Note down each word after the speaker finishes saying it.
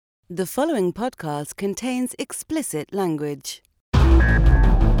The following podcast contains explicit language.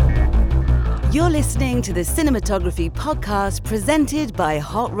 You're listening to the Cinematography Podcast presented by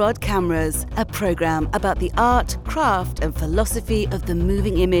Hot Rod Cameras, a program about the art, craft, and philosophy of the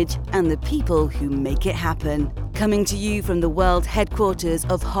moving image and the people who make it happen. Coming to you from the world headquarters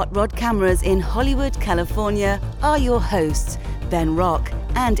of Hot Rod Cameras in Hollywood, California, are your hosts, Ben Rock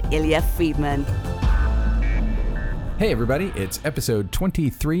and Ilya Friedman. Hey everybody, it's episode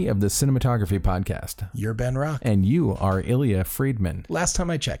 23 of the Cinematography Podcast. You're Ben Rock. And you are Ilya Friedman. Last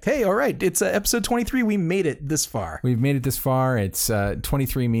time I checked. Hey, all right, it's episode 23. We made it this far. We've made it this far. It's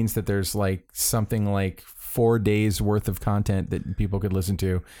 23 means that there's like something like 4 days worth of content that people could listen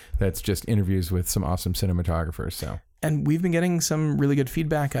to. That's just interviews with some awesome cinematographers. So. And we've been getting some really good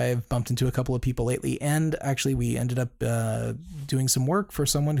feedback. I've bumped into a couple of people lately, and actually we ended up doing some work for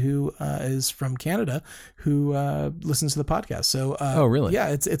someone who is from Canada who listens to the podcast. So, oh, really? Yeah,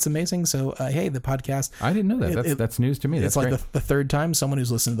 it's amazing. So, hey, the podcast. I didn't know that. That's news to me. That's like great. the third time someone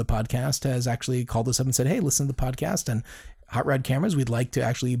who's listened to the podcast has actually called us up and said, hey, listen to the podcast. And Hot Rod Cameras, we'd like to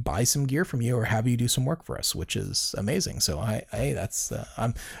actually buy some gear from you or have you do some work for us, which is amazing. So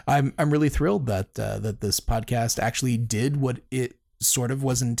I'm really thrilled that this podcast actually did what it sort of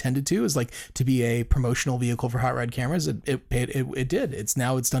was intended to, is like to be a promotional vehicle for Hot Rod Cameras. It did. It's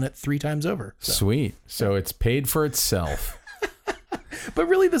done it 3 times over. So. Sweet. So it's paid for itself. But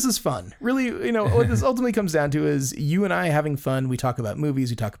really, this is fun. Really, what this ultimately comes down to is you and I having fun. We talk about movies.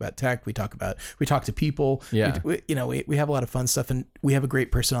 We talk about tech. We talk to people. Yeah. We have a lot of fun stuff, and we have a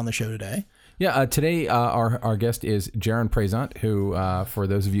great person on the show today. Yeah, today our guest is Jaron Presant, who, for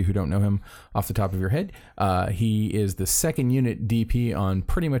those of you who don't know him off the top of your head, he is the second unit DP on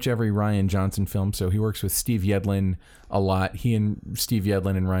pretty much every Rian Johnson film. So he works with Steve Yedlin a lot. He and Steve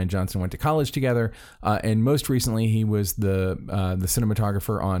Yedlin and Rian Johnson went to college together, and most recently he was the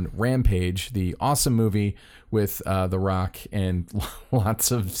cinematographer on Rampage, the awesome movie with The Rock and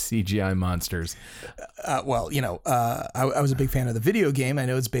lots of CGI monsters. I was a big fan of the video game. I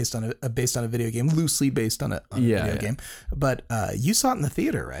know it's based on a video game, loosely based on a video game. But you saw it in the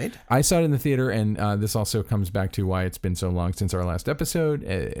theater, right? I saw it in the theater, and this also comes back to why it's been so long since our last episode.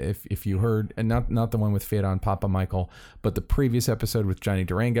 If you heard, and not the one with Fade on Papa Michael, but the previous episode with Johnny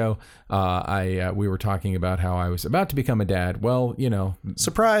Durango, we were talking about how I was about to become a dad. Well,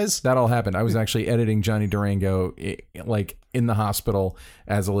 surprise, that all happened. I was actually editing Johnny Durango like in the hospital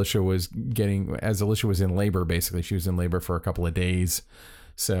as Alicia was in labor. Basically, she was in labor for a couple of days.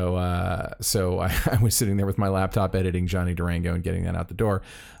 So I was sitting there with my laptop editing Johnny Durango and getting that out the door.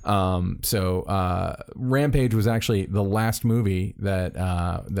 Rampage was actually the last movie that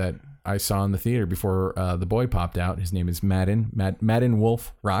I saw in the theater before the boy popped out. His name is Madden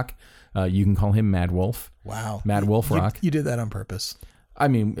Wolf Rock. You can call him Mad Wolf. Wow. Mad Wolf Rock. You did that on purpose. I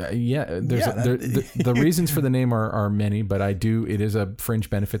mean, the reasons for the name are many, but it is a fringe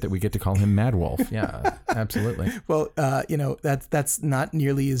benefit that we get to call him Mad Wolf. Yeah, absolutely. Well, that's not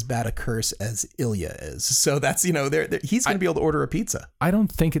nearly as bad a curse as Ilya is. So that's, he's going to be able to order a pizza. I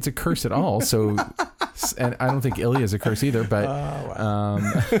don't think it's a curse at all. So, and I don't think Ilya is a curse either, but. Wow.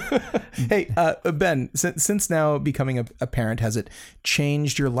 Hey, Ben, since now becoming a parent, has it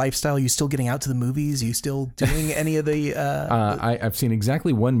changed your lifestyle? Are you still getting out to the movies? Are you still doing any of the, I've seen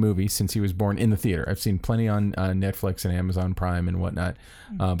exactly one movie since he was born in the theater. I've seen plenty on Netflix and Amazon Prime and whatnot,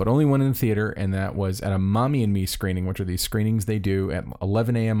 but only one in the theater, and that was at a Mommy and Me screening, which are these screenings they do at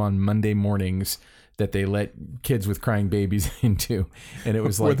 11 a.m. on Monday mornings that they let kids with crying babies into. And it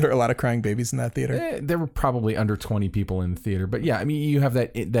was like... Were there a lot of crying babies in that theater? There were probably under 20 people in the theater. But yeah, I mean, you have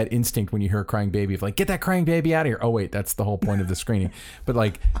that instinct when you hear a crying baby of like, get that crying baby out of here. Oh, wait, that's the whole point of the screening. But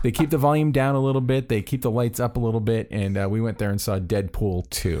like, they keep the volume down a little bit. They keep the lights up a little bit. And we went there and saw Deadpool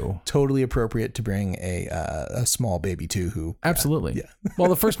 2. Totally appropriate to bring a small baby to who... Absolutely. Yeah. Well,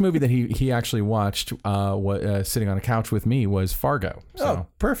 the first movie that he actually watched sitting on a couch with me was Fargo. So, oh,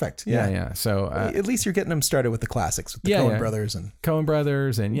 perfect. Yeah. So... at least you're getting them started with the classics, with the Coen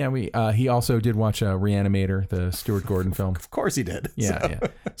brothers. And he also did watch Reanimator, the Stuart Gordon film. Of course he did. Yeah.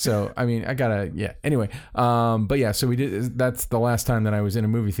 So, I mean, anyway. But yeah, so we did, that's the last time that I was in a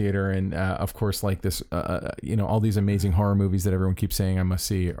movie theater. And of course, like this, all these amazing horror movies that everyone keeps saying I must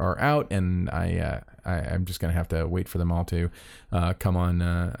see are out. And I'm just going to have to wait for them all to come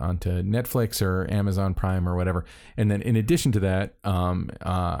onto Netflix or Amazon Prime or whatever. And then in addition to that, I'm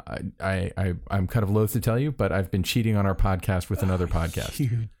kind of loath to tell you, but I've been cheating on our podcast with another podcast.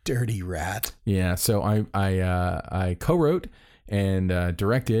 You dirty rat. Yeah. So I co-wrote and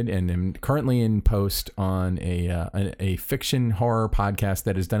directed, and am currently in post on a fiction horror podcast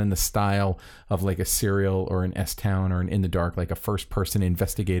that is done in the style of like a Serial or an S-Town or an In the Dark, like a first-person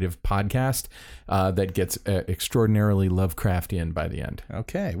investigative podcast that gets extraordinarily Lovecraftian by the end.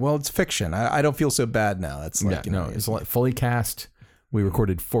 Okay, well, it's fiction. I don't feel so bad now. It's like it's fully cast. We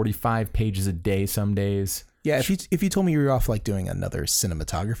recorded 45 pages a day some days. Yeah, if you told me you were off like doing another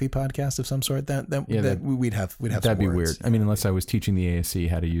cinematography podcast of some sort, then we'd have that'd some be words. Weird. I mean, unless I was teaching the ASC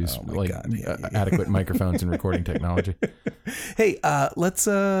how to use adequate microphones and recording technology. Hey, let's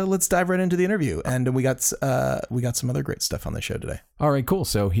dive right into the interview, and we got some other great stuff on the show today. All right, cool.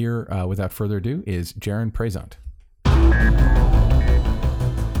 So here, without further ado, is Jaron Presant. The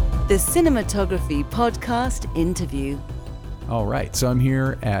Cinematography Podcast interview. All right, so I'm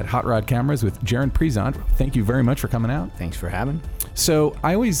here at Hot Rod Cameras with Jaron Presant. Thank you very much for coming out. Thanks for having. So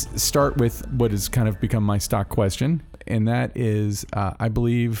I always start with what has kind of become my stock question, and that is, I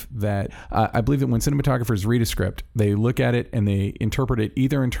believe that when cinematographers read a script, they look at it and they interpret it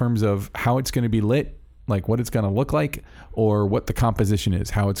either in terms of how it's going to be lit, like what it's going to look like, or what the composition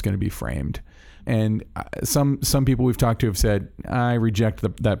is, how it's going to be framed. And some people we've talked to have said, I reject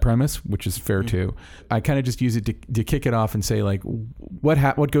that premise, which is fair too. I kind of just use it to kick it off and say, like,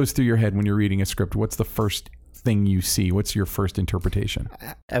 what goes through your head when you're reading a script? What's the first thing you see? What's your first interpretation?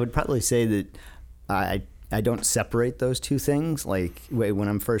 I would probably say that I don't separate those two things. Like when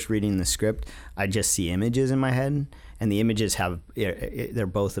I'm first reading the script, I just see images in my head. And the images they're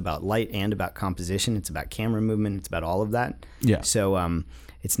both about light and about composition. It's about camera movement. It's about all of that. Yeah. So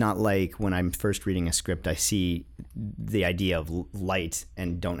it's not like when I'm first reading a script, I see the idea of light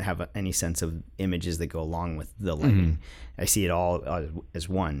and don't have any sense of images that go along with the lighting. I see it all as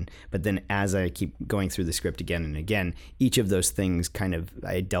one. But then as I keep going through the script again and again, each of those things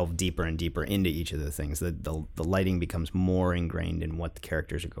I delve deeper and deeper into each of the things. The lighting becomes more ingrained in what the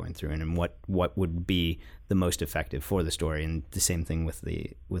characters are going through and what would be the most effective for the story, and the same thing with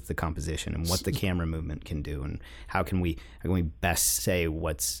the composition and what the camera movement can do, and how can we best say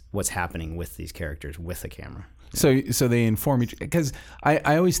what's happening with these characters with the camera. So they inform each, because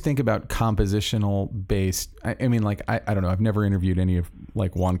I always think about compositional based. I mean, like I don't know. I've never interviewed any of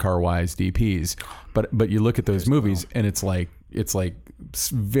like Wong Kar-wai's DPs, but you look at those movies and it's like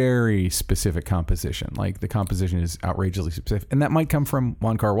very specific composition. Like the composition is outrageously specific, and that might come from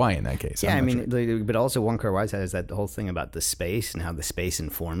Wong Kar-wai in that case. Yeah, I mean, but also Wong Kar-wai has that whole thing about the space and how the space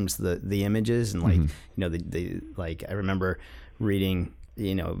informs the images, and like the like I remember reading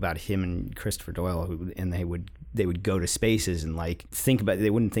about him and Christopher Doyle, and they would go to spaces and like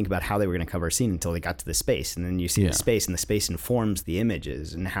they wouldn't think about how they were going to cover a scene until they got to the space, and then you see the space, and the space informs the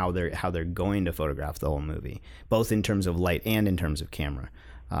images and how they're going to photograph the whole movie, both in terms of light and in terms of camera.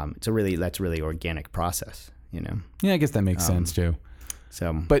 That's a really organic process, Yeah, I guess that makes sense too.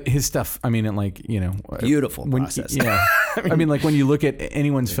 So, but his stuff, I mean, beautiful process. Yeah. I mean, like when you look at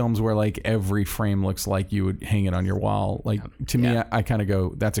anyone's films where like every frame looks like you would hang it on your wall, like to me, I kind of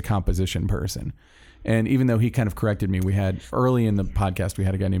go, that's a composition person. And even though he kind of corrected me, we had early in the podcast, we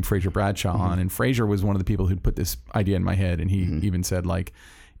had a guy named Fraser Bradshaw on, and Fraser was one of the people who'd put this idea in my head. And he even said, like,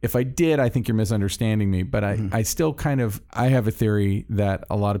 if I did, I think you're misunderstanding me. But I still I have a theory that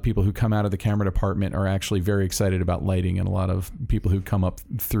a lot of people who come out of the camera department are actually very excited about lighting. And a lot of people who come up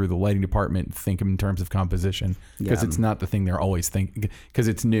through the lighting department think in terms of composition, because it's not the thing they're always thinking, because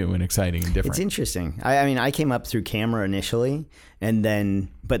it's new and exciting and different. It's interesting. I mean, I came up through camera initially,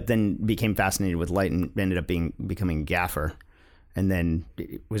 but then became fascinated with light and ended up becoming a gaffer. And then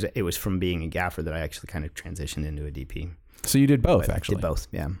it was from being a gaffer that I actually kind of transitioned into a DP. So you did both, actually? Did both,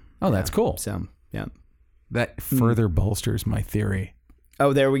 yeah. Oh, that's cool. So, yeah. That further bolsters my theory.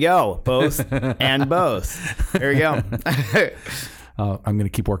 Oh, there we go. Both and both. There we go. I'm going to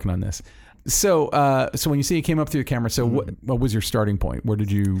keep working on this. So when you say you came up through the camera, so what was your starting point? Where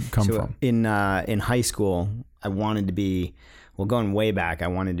did you come from? In high school, I wanted to be, going way back, I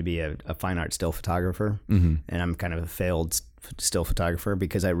wanted to be a fine art still photographer. And I'm kind of a failed still photographer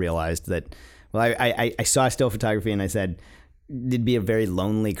because I realized that, I saw still photography and I said, it'd be a very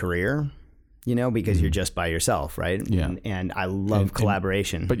lonely career, because you're just by yourself, right? Yeah. And I love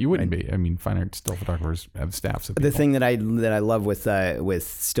collaboration. But you wouldn't be. I mean, fine art still photographers have staffs of people. The thing that I love with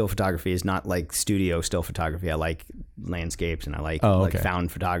still photography is not like studio still photography. I like landscapes and I like found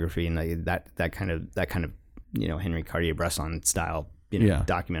photography and that kind of Henry Cartier-Bresson style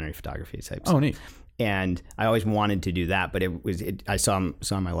documentary photography types. Oh, neat. And I always wanted to do that, but I saw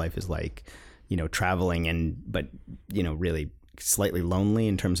my life as like, traveling but really slightly lonely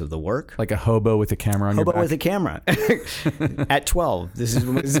in terms of the work. Like a hobo with a camera on your back? Hobo with a camera at 12. This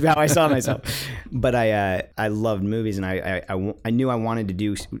is how I saw myself. But I loved movies, and I knew I wanted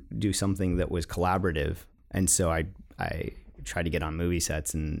to do something that was collaborative, and so I tried to get on movie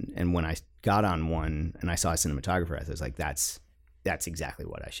sets, and when I got on one and I saw a cinematographer, I was like, that's exactly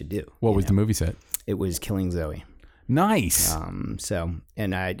what I should do. What was the movie set? It was Killing Zoe. Nice.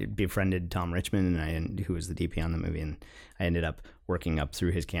 And I befriended Tom Richmond, who was the DP on the movie, and I ended up working up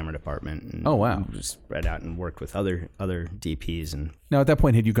through his camera department. And oh wow! Just spread out and worked with other DPs. And now at that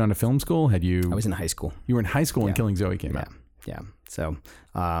point, had you gone to film school? Had you? I was in high school. You were in high school when Killing Zoe came out. Yeah. So,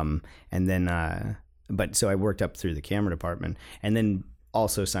 and then, but so I worked up through the camera department, and then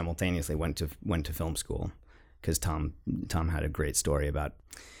also simultaneously went to film school, because Tom had a great story about.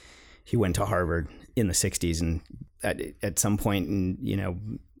 He went to Harvard in the 60s, and at some point,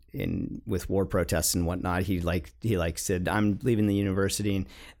 with war protests and whatnot, he said, "I'm leaving the university," and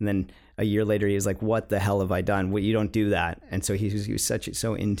then a year later he was like, "What the hell have I done? Well, you don't do that." And so he was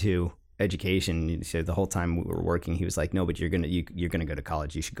so into education. So the whole time we were working, he was like, "No, but you're gonna go to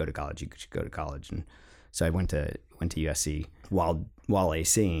college. You should go to college. You should go to college." And so I went to USC while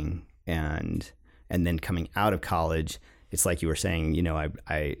ACing, and then coming out of college. It's like you were saying,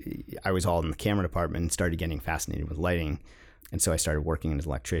 I was all in the camera department and started getting fascinated with lighting. And so I started working as an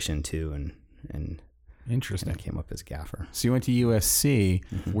electrician too. And interesting. I came up as a gaffer. So you went to USC.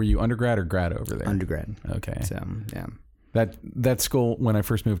 Mm-hmm. Were you undergrad or grad over there? Undergrad. Okay. So, yeah. That school, when I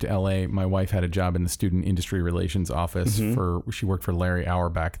first moved to LA, my wife had a job in the student industry relations office. She worked for Larry Auer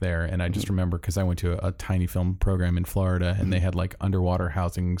back there. And I just remember, because I went to a tiny film program in Florida, and they had like underwater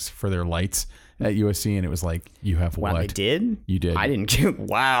housings for their lights at USC, and it was like, you have what? Wow, they did? You did. I didn't.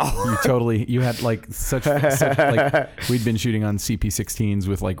 Wow. You had like such like, we'd been shooting on CP16s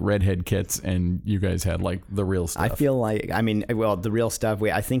with like redhead kits, and you guys had like the real stuff. I feel like, the real stuff,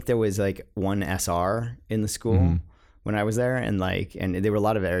 I think there was like one SR in the school when I was there, and there were a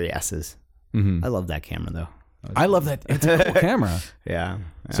lot of Area S's. I love that camera though. I love that. It's a cool camera. Yeah.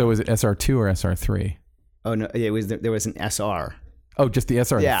 So was it SR2 or SR3? Oh no, there was an SR. Oh, just the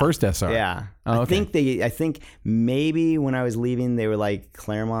SR, the first SR. Yeah. Oh, okay. I think maybe when I was leaving, they were like,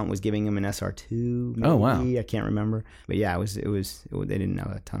 Claremont was giving him an SR2. Maybe. Oh wow. I can't remember, but yeah, it was. They didn't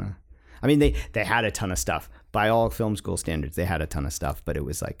have a ton of. They had a ton of stuff by all film school standards. They had a ton of stuff, but it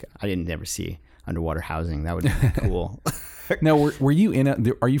was like I didn't ever see underwater housing. That would be cool. Now, were you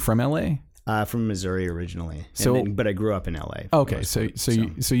are you from LA? From Missouri originally, but I grew up in LA. Okay, so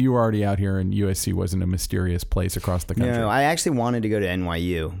you were already out here, and USC wasn't a mysterious place across the country. No, I actually wanted to go to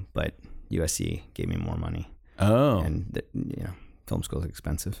NYU, but USC gave me more money. Oh, and film school is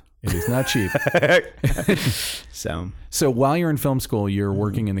expensive. It is not cheap. So while you're in film school, you're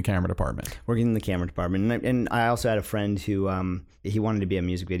working in the camera department. Working in the camera department, and I also had a friend who he wanted to be a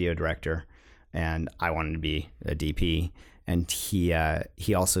music video director, and I wanted to be a DP. And he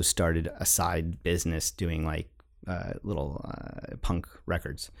also started a side business doing like little punk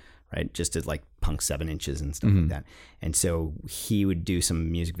records, right? Just as like punk 7 inches and stuff like that. And so he would do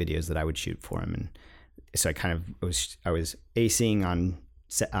some music videos that I would shoot for him. And so I was acing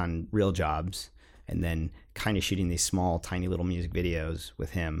on real jobs, and then kind of shooting these small, tiny little music videos with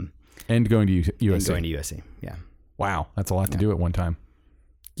him. And going to USC. Yeah. Wow, that's a lot to do at one time.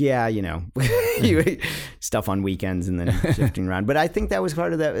 Yeah, stuff on weekends and then shifting around. But I think that was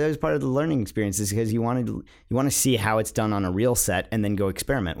part of that. That was part of the learning experience, is because you want to see how it's done on a real set and then go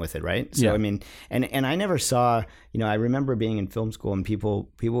experiment with it, right? So yeah. And I never saw. I remember being in film school, and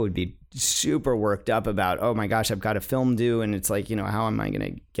people would be super worked up about, oh my gosh, I've got a film due, and it's like, how am I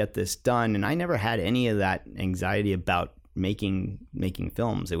going to get this done? And I never had any of that anxiety about making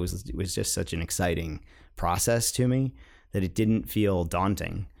films. It was just such an exciting process to me that it didn't feel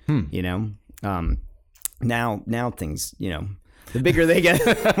daunting, Now things, the bigger they get,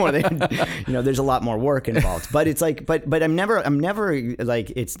 the more there's a lot more work involved. But it's like, but I'm never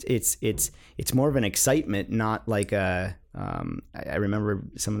like, it's more of an excitement, not like a. I remember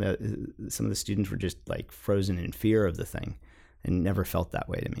some of the students were just like frozen in fear of the thing. And never felt that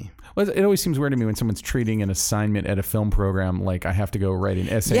way to me. Well, it always seems weird to me when someone's treating an assignment at a film program like I have to go write an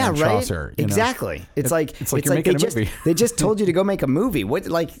essay on Chaucer. Exactly. It's like you're making a movie. They just told you to go make a movie. What? It's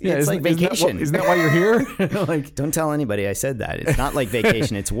like vacation. Isn't that why you're here? Like, don't tell anybody I said that. It's not like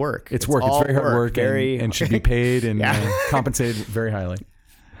vacation. It's work. It's work. It's very hard work, and should be paid and compensated very highly.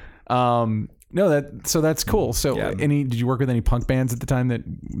 No, so that's cool. So, did you work with any punk bands at the time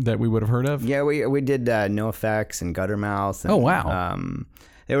that we would have heard of? Yeah, we did NoFX and Guttermouth. And, oh wow!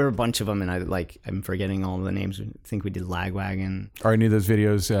 There were a bunch of them, and I'm forgetting all the names. I think we did Lagwagon. Are any of those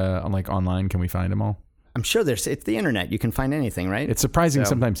videos like online? Can we find them all? I'm sure it's the internet. You can find anything, right? It's surprising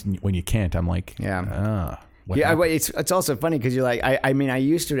sometimes when you can't. I'm like, it's also funny because you're like, I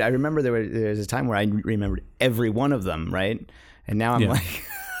remember there was a time where I remembered every one of them, right? And now I'm like,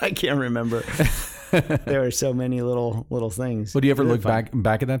 I can't remember. There are so many little things. Well, do you ever look back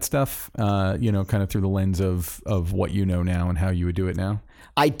at that stuff, kind of through the lens of what you know now and how you would do it now?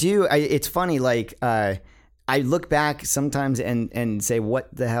 I do. It's funny, like, I look back sometimes and say,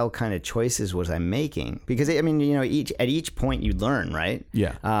 what the hell kind of choices was I making? Because, I mean, at each point you learn, right?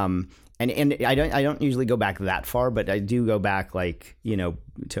 Yeah. And I don't usually go back that far, but I do go back, like,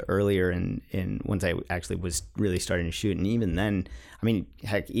 to earlier in once I actually was really starting to shoot. And even then, I mean,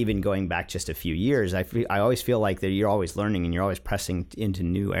 heck, even going back just a few years, I always feel like that you're always learning and you're always pressing into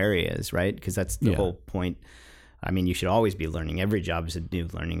new areas, right? Because that's the whole point. I mean, you should always be learning. Every job is a new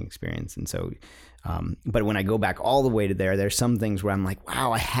learning experience. And so, but when I go back all the way to there's some things where I'm like,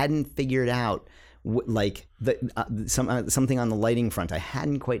 wow, I hadn't figured out something on the lighting front. I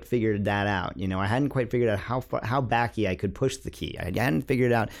hadn't quite figured that out. I hadn't quite figured out how backy I could push the key. I hadn't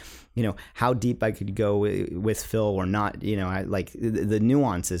figured out, how deep I could go with fill or not. The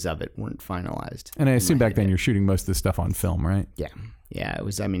nuances of it weren't finalized. And I assume back then you're shooting most of the stuff on film, right? Yeah. Yeah. It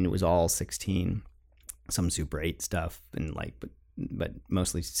was all 16, some Super 8 stuff, and but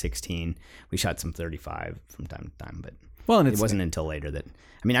mostly 16. We shot some 35 from time to time, but it wasn't until later that.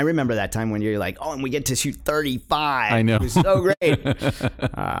 I mean, I remember that time when you're like, oh, and we get to shoot 35. I know. It was so great.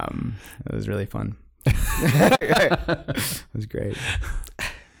 It was really fun. It was great.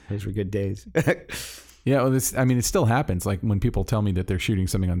 Those were good days. Yeah, well, it still happens. Like when people tell me that they're shooting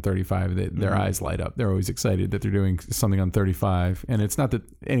something on 35, their eyes light up. They're always excited that they're doing something on 35. And it's not that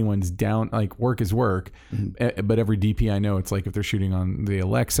anyone's down, like work is work, but every DP I know, it's like if they're shooting on the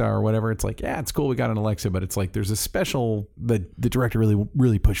Alexa or whatever, it's like, yeah, it's cool, we got an Alexa, but it's like there's a special, the director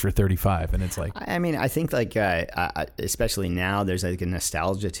really pushed for 35. And it's like, I mean, I think like, especially now, there's like a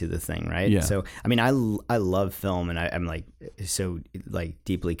nostalgia to the thing, right? Yeah. So, I mean, I love film, and I'm like so like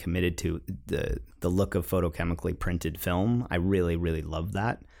deeply committed to the look of photochemically printed film. I really, really love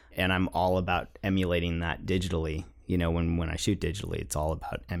that. And I'm all about emulating that digitally. When I shoot digitally, it's all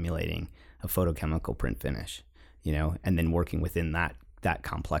about emulating a photochemical print finish, and then working within that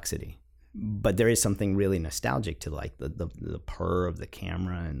complexity. But there is something really nostalgic to like the purr of the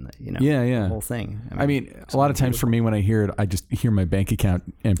camera and the whole thing. I mean a lot of times for me when I hear it, I just hear my bank account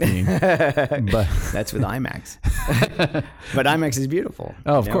emptying. But that's with IMAX. But IMAX is beautiful.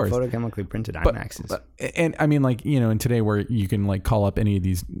 Oh, of course. Photochemically printed IMAX is. And I mean, like, and today where you can like call up any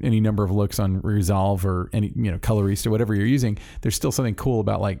number of looks on Resolve or any, Colorista, whatever you're using, there's still something cool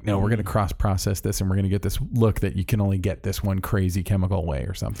about like, no, we're going to cross process this and we're going to get this look that you can only get this one crazy chemical way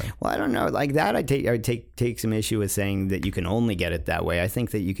or something. Well, I don't know. Like that, I would take some issue with saying that you can only get it that way. I think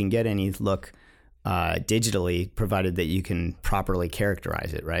that you can get any look digitally, provided that you can properly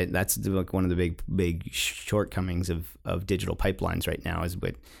characterize it, right? That's like one of the big shortcomings of digital pipelines right now, is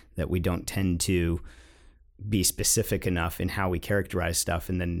that we don't tend to be specific enough in how we characterize stuff,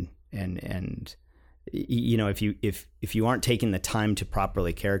 and then if you aren't taking the time to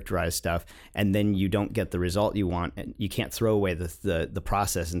properly characterize stuff, and then you don't get the result you want, you can't throw away the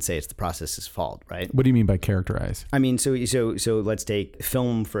process and say it's the process's fault, right? What do you mean by characterize? I mean, so let's take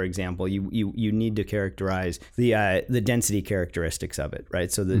film, for example. You need to characterize the density characteristics of it,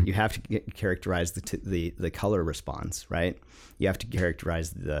 right? So that you have to characterize the color response, right? You have to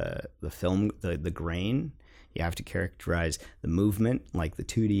characterize the film, the grain. You have to characterize the movement, like the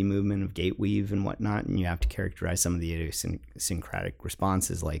 2D movement of gate weave and whatnot, and you have to characterize some of the idiosyncratic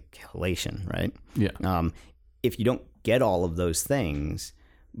responses like halation, right? Yeah. If you don't get all of those things,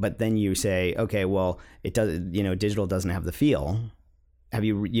 but then you say, okay, well, it does, digital doesn't have the feel.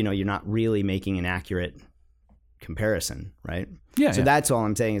 You're not really making an accurate comparison, right? Yeah. So that's all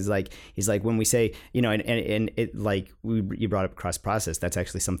I'm saying is like when we say, and it like you brought up cross process, that's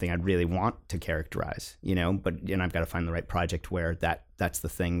actually something I'd really want to characterize, but I've got to find the right project where that's the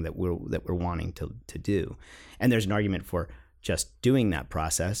thing that we're wanting to do. And there's an argument for just doing that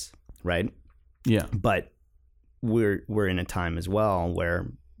process, right? Yeah. But we're in a time as well where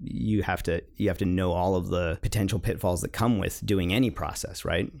you have to know all of the potential pitfalls that come with doing any process,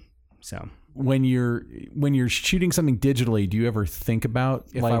 right? So when you're shooting something digitally, do you ever think about,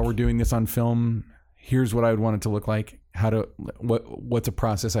 if I were doing this on film, here's what I would want it to look like? What's a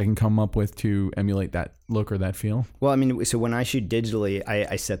process I can come up with to emulate that look or that feel? Well, I mean, so when I shoot digitally,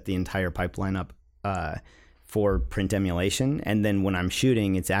 I set the entire pipeline up for print emulation, and then when I'm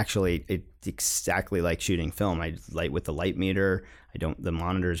shooting, it's exactly like shooting film. I light with the light meter. The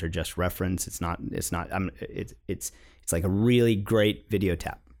monitors are just reference. It's like a really great video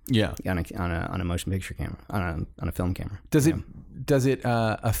tap. Yeah. On a motion picture camera, on a film camera. Does it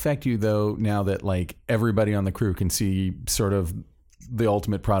affect you though, now that like everybody on the crew can see sort of the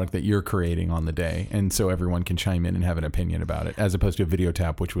ultimate product that you're creating on the day, and so everyone can chime in and have an opinion about it, as opposed to a video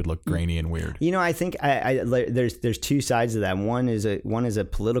tap, which would look grainy and weird? You know, I think there's two sides of that. One is a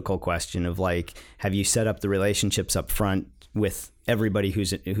political question of like, have you set up the relationships up front with everybody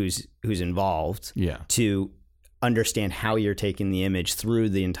who's involved to understand how you're taking the image through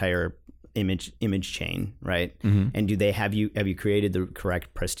the entire image chain, right? Mm-hmm. And have you created the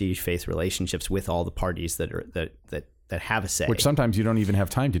correct prestige faith relationships with all the parties that have a say? Which sometimes you don't even have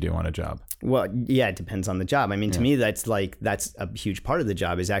time to do on a job. Well, yeah, it depends on the job. I mean, to me, that's a huge part of the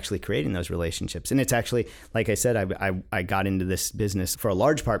job, is actually creating those relationships. And it's actually, like I said, I got into this business for a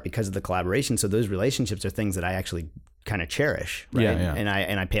large part because of the collaboration. So those relationships are things that I actually kind of cherish, right? Yeah.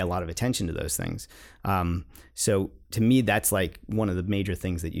 And I pay a lot of attention to those things. So to me, that's like one of the major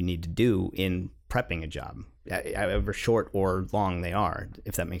things that you need to do in prepping a job, however short or long they are,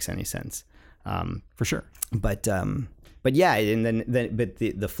 if that makes any sense. For sure. But yeah, and then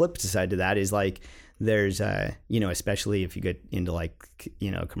the flip side to that is like, there's especially if you get into like,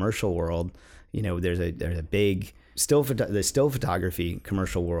 commercial world, there's a big the still photography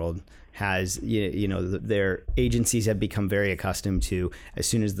commercial world has, their agencies have become very accustomed to, as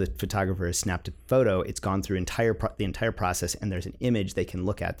soon as the photographer has snapped a photo, it's gone through the entire process, and there's an image they can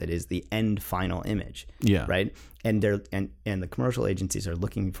look at that is the end final image. Yeah. Right. And the commercial agencies are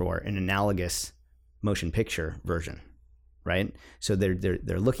looking for an analogous motion picture version. Right. So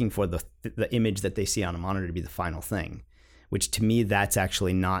they're looking for the image that they see on a monitor to be the final thing, which to me, that's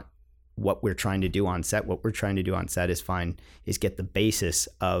actually not what we're trying to do on set. What we're trying to do on set is get the basis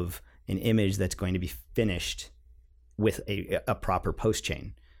of an image that's going to be finished with a proper post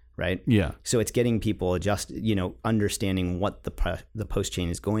chain, right? Yeah. So it's getting people understanding what the post chain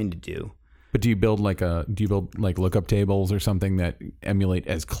is going to do. But do you build like lookup tables or something that emulate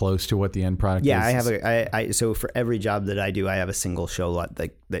as close to what the end product is? Yeah, so for every job that I do, I have a single show lot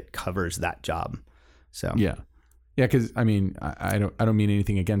that covers that job. So yeah. Yeah, because I mean, I don't mean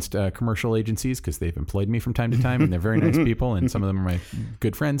anything against commercial agencies, because they've employed me from time to time, and they're very nice people, and some of them are my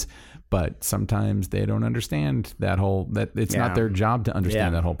good friends. But sometimes they don't understand that it's not their job to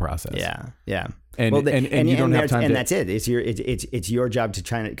understand that whole process. Yeah. And you don't have time. And that's it. It's your job to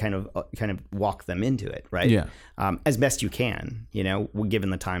try to kind of walk them into it, right? Yeah. As best you can, given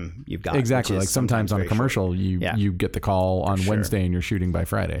the time you've got. Exactly. Like sometimes on a commercial, you get the call on Wednesday and you're shooting by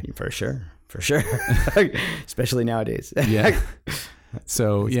Friday. For sure. Especially nowadays. Yeah.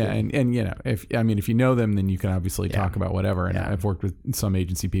 So and if you know them, then you can obviously talk about whatever. And I've worked with some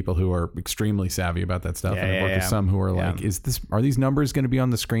agency people who are extremely savvy about that stuff. And I've worked with some who are like, are these numbers going to be on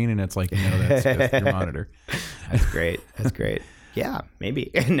the screen? And it's like, no, that's just your monitor. That's great. Yeah,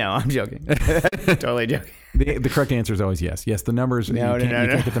 maybe. No, I'm joking. Totally joking. The correct answer is always yes. Yes, the numbers, you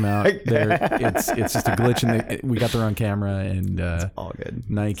can't get them out. It's just a glitch, we got the wrong camera, and it's all good.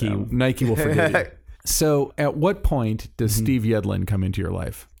 Nike will forget it. So at what point does Steve Yedlin come into your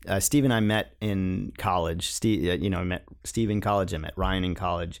life? Steve and I met in college. I met Steve in college. I met Ryan in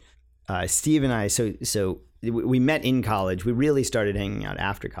college. Steve and I, so we met in college. We really started hanging out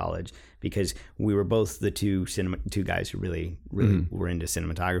after college because we were both the two guys who really were into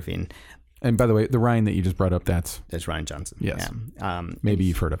cinematography. And by the way, the Ryan that you just brought up, that's Rian Johnson. Yes. Yeah. Maybe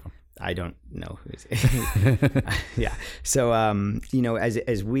you've heard of him. I don't know. Yeah. So,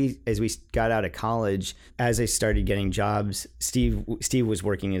 as we got out of college, as I started getting jobs, Steve was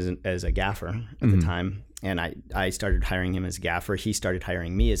working as a gaffer at the time, and I started hiring him as a gaffer. He started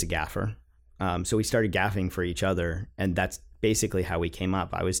hiring me as a gaffer. So we started gaffing for each other, and that's basically how we came up.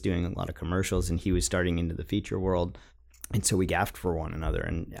 I was doing a lot of commercials, and he was starting into the feature world, and so we gaffed for one another.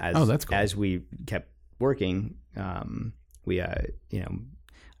 And that's cool. As we kept working,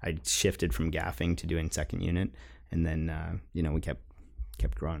 I shifted from gaffing to doing second unit, and then we kept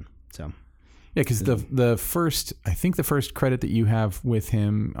growing. So yeah, because the first credit that you have with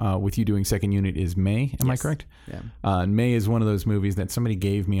him, with you doing second unit, is May. Am I correct? Yeah. May is one of those movies that somebody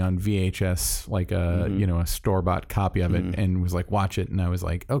gave me on VHS, like a a store bought copy of it, and was like, watch it, and I was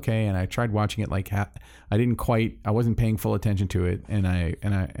like, okay, and I tried watching it I wasn't paying full attention to it, and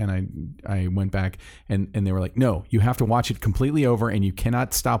I went back, and they were like, no, you have to watch it completely over, and you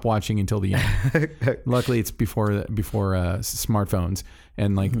cannot stop watching until the end. Luckily, it's before smartphones,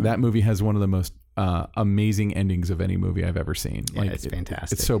 and that movie has one of the most amazing endings of any movie I've ever seen. Yeah, it's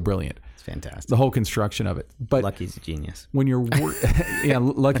fantastic. It's so brilliant. It's fantastic. The whole construction of it. But Lucky's a genius. When you're,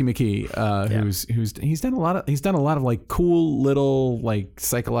 Lucky McKee, he's done a lot of like cool little like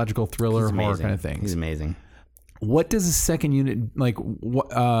psychological thriller horror kind of things. He's amazing. What does a second unit like?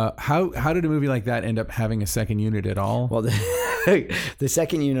 How did a movie like that end up having a second unit at all? Well, the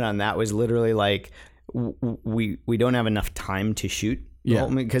second unit on that was literally like we don't have enough time to shoot. Yeah,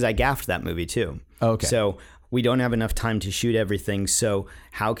 because I gaffed that movie too. Okay, so we don't have enough time to shoot everything. So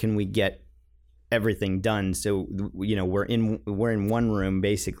how can we get everything done? So we're in one room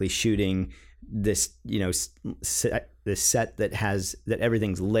basically shooting this this set that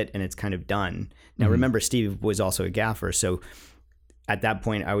everything's lit and it's kind of done. Now remember, Steve was also a gaffer, so at that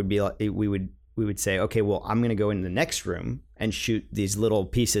point I would be like, we would say, okay, well, I'm going to go in the next room and shoot these little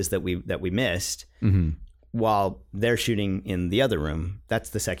pieces that we missed. While they're shooting in the other room.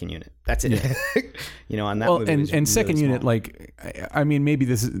 That's the second unit. That's it. Yeah. On that movie. And really second small. unit, like, I mean, maybe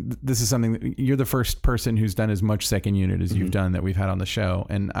this is something that you're the first person who's done as much second unit as you've done that we've had on the show.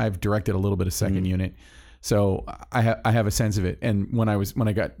 And I've directed a little bit of second unit. So I have a sense of it. And when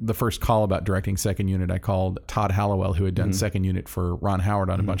I got the first call about directing second unit, I called Todd Hallowell, who had done second unit for Ron Howard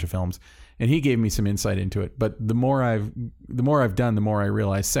on a bunch of films. And he gave me some insight into it. But the more I've done, the more I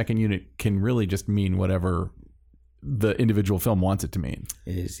realize second unit can really just mean whatever the individual film wants it to mean.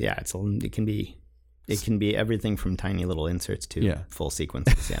 It is, yeah. It can be everything from tiny little inserts to full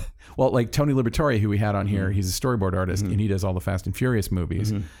sequences. Yeah. Well, like Tony Liberatore, who we had on here, he's a storyboard artist and he does all the Fast and Furious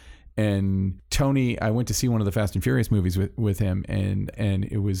movies. And Tony, I went to see one of the Fast and Furious movies with him, and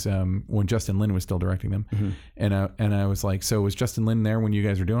it was when Justin Lin was still directing them, and I was like, so was Justin Lin there when you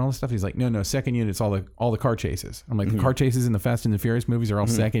guys were doing all this stuff? He's like, no, second unit's all the car chases. I'm like, the car chases in the Fast and the Furious movies are all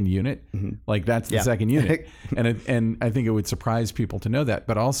second unit, like that's the second unit, and I think it would surprise people to know that,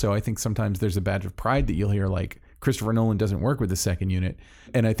 but also I think sometimes there's a badge of pride that you'll hear like Christopher Nolan doesn't work with the second unit,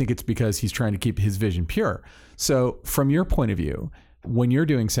 and I think it's because he's trying to keep his vision pure. So from your point of view, when you're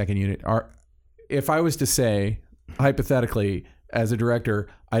doing second unit, if I was to say, hypothetically, as a director,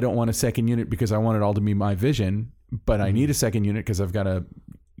 I don't want a second unit because I want it all to be my vision, but I need a second unit because I've got to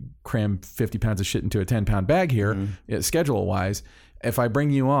cram 50 pounds of shit into a 10-pound bag here, schedule-wise. If I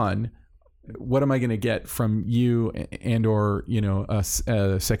bring you on, what am I going to get from you and or a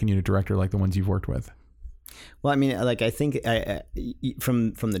second unit director like the ones you've worked with? Well, I mean, like I think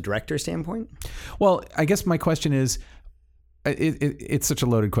from the director standpoint. Well, I guess my question is. It's such a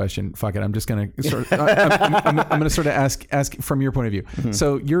loaded question. Fuck it. I'm just gonna I'm gonna sort of ask from your point of view.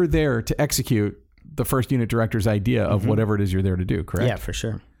 So you're there to execute the first unit director's idea of whatever it is you're there to do, correct? Yeah, for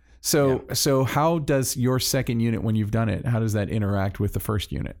sure. So how does your second unit, when you've done it, how does that interact with the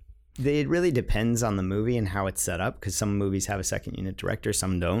first unit? It really depends on the movie and how it's set up, because some movies have a second unit director,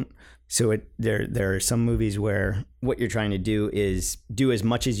 some don't. So there are some movies where what you're trying to do is do as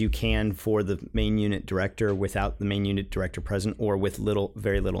much as you can for the main unit director without the main unit director present, or with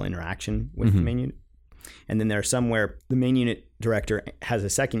very little interaction with the main unit. And then there are some where the main unit director has a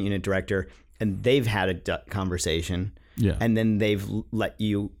second unit director and they've had a conversation, and then they've let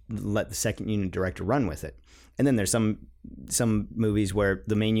the second unit director run with it. And then there's some movies where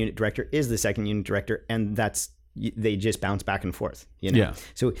the main unit director is the second unit director, and they just bounce back and forth, Yeah.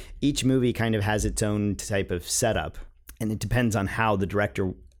 So each movie kind of has its own type of setup, and it depends on how the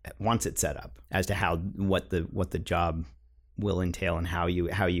director wants it set up as to what the job will entail and how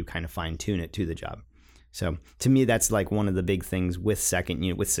you kind of fine tune it to the job. So to me, that's like one of the big things with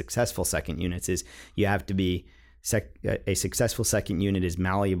successful second units is you have to be a successful second unit is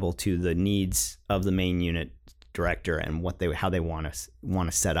malleable to the needs of the main unit director and how they want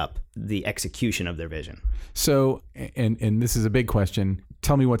to set up the execution of their vision. So, and this is a big question.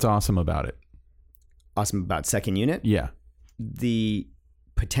 Tell me what's awesome about it. Awesome about second unit? Yeah. The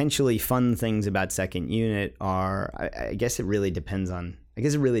potentially fun things about second unit are, I guess it really depends on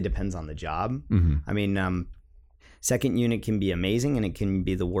the job. I mean, second unit can be amazing and it can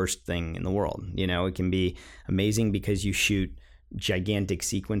be the worst thing in the world. It can be amazing because you shoot gigantic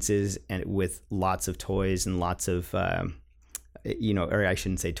sequences and with lots of toys and lots of, or I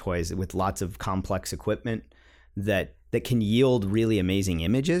shouldn't say toys, with lots of complex equipment that can yield really amazing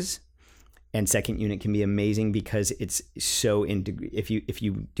images. And second unit can be amazing because it's so if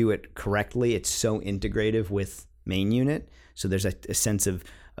you do it correctly, it's so integrative with main unit. So there's a sense of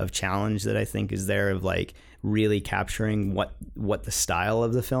challenge that I think is there, of like really capturing what the style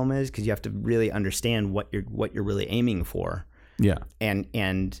of the film is, because you have to really understand what you're really aiming for. Yeah.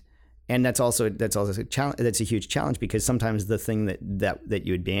 And that's also a challenge. That's a huge challenge, because sometimes the thing that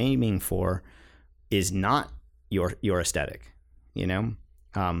you would be aiming for is not your aesthetic. I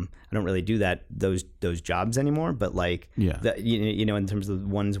don't really do those jobs anymore, but like in terms of the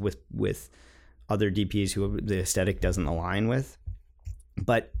ones with other DPs who the aesthetic doesn't align with.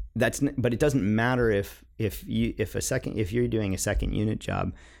 But it doesn't matter if you're doing a second unit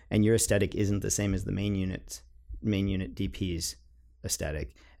job and your aesthetic isn't the same as the main unit's main unit DP's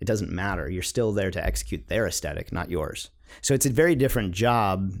aesthetic, it doesn't matter. You're still there to execute their aesthetic, not yours. So it's a very different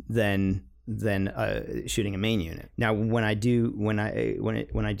job than shooting a main unit. Now, when I do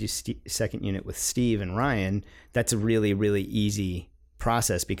second unit with Steve and Rian, that's a really, really easy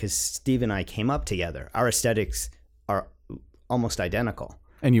process because Steve and I came up together. Our aesthetics are almost identical.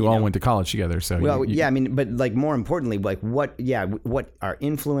 And you all went to college together, so yeah. I mean, but like more importantly, like what our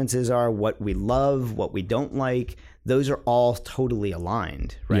influences are, what we love, what we don't like, those are all totally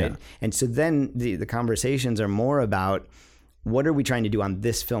aligned, right? Yeah. And so then the conversations are more about what are we trying to do on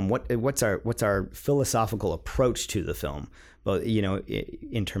this film? What's our philosophical approach to the film? Both,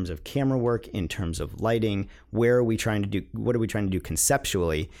 in terms of camera work, in terms of lighting, what are we trying to do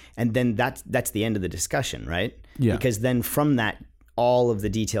conceptually? And then that's the end of the discussion, right? Yeah. Because then from that, all of the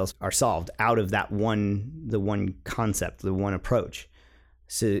details are solved out of the one concept, the one approach.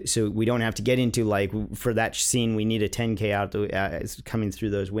 So we don't have to get into like, for that scene, we need a 10K out it's coming through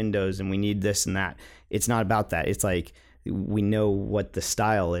those windows and we need this and that. It's not about that. It's like, we know what the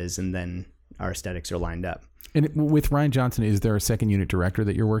style is and then our aesthetics are lined up. And with Rian Johnson, is there a second unit director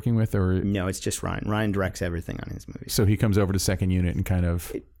that you're working with, or? No, it's just Rian. Rian directs everything on his movies. So he comes over to second unit and kind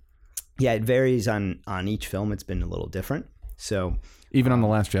of. It varies on each film. It's been a little different. So even on The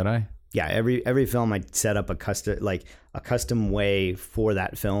Last Jedi? Yeah, every film I set up a custom way for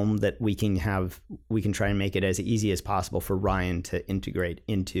that film that we can try and make it as easy as possible for Rian to integrate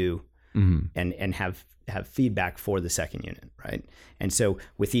into and have feedback for the second unit, right? And so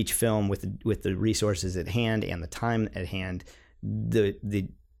with each film, with the resources at hand and the time at hand,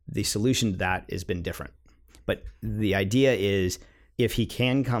 the solution to that has been different. But the idea is, if he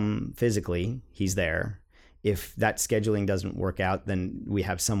can come physically, he's there. If that scheduling doesn't work out, then we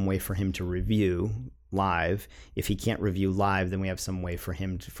have some way for him to review live. If he can't review live, then we have some way for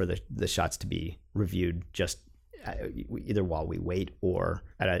him for the shots to be reviewed just either while we wait or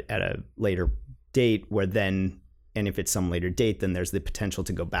at a later date, where then, and if it's some later date, then there's the potential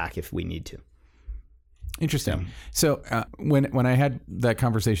to go back if we need to. Interesting. So when I had that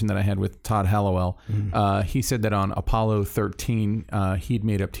conversation that I had with Todd Hallowell, he said that on Apollo 13, he'd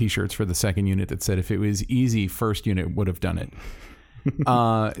made up T-shirts for the second unit that said if it was easy, first unit would have done it.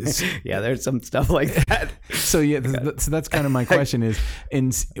 Yeah, there's some stuff like that. So that's kind of my question is,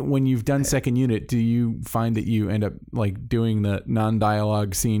 when you've done second unit, do you find that you end up like doing the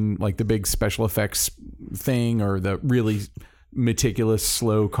non-dialogue scene, like the big special effects thing, or the really meticulous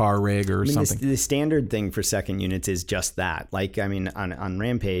slow car rig or something? The standard thing for second units is just that. Like, I mean, on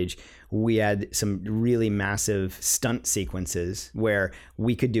Rampage, we had some really massive stunt sequences where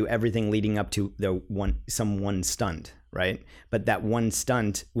we could do everything leading up to some one stunt, right? But that one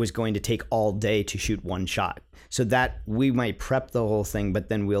stunt was going to take all day to shoot one shot. So that we might prep the whole thing, but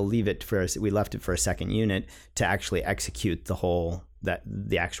then we left it for a second unit to actually execute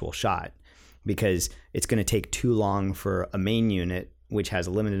the actual shot, because it's going to take too long for a main unit, which has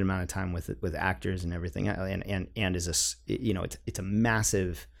a limited amount of time with actors and everything, and is it's a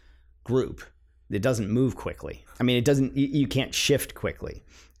massive group. It doesn't move quickly. I mean, you can't shift quickly.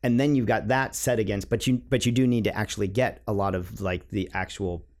 And then you've got that set against, but you do need to actually get a lot of like the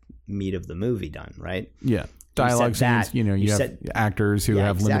actual meat of the movie done, right? Yeah. Dialogue scenes, you have actors who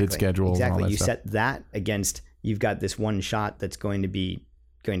have limited schedules. Exactly. And all that you stuff. set that against, you've got this one shot that's going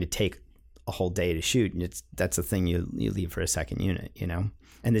to take a whole day to shoot, and that's the thing you leave for a second unit,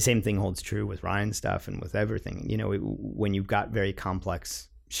 And the same thing holds true with Rian stuff and with everything. When you've got very complex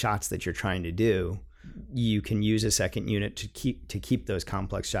shots that you're trying to do, you can use a second unit to keep those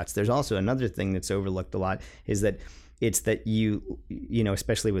complex shots. There's also another thing that's overlooked a lot, is that it's that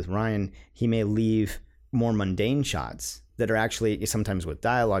especially with Rian, he may leave more mundane shots that are actually sometimes with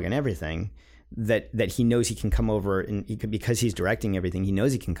dialogue and everything that he knows he can come over and because he's directing everything, he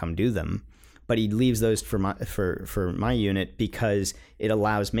knows he can come do them, but he leaves those for my unit because it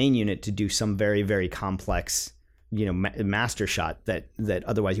allows main unit to do some very, very complex master shot that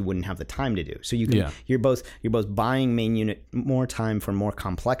otherwise you wouldn't have the time to do. So you're both buying main unit more time for more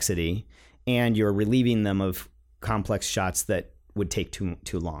complexity, and you're relieving them of complex shots that would take too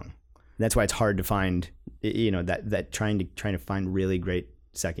long. That's why it's hard to find, that trying to find really great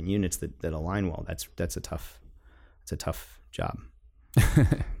second units that align well. That's a tough job.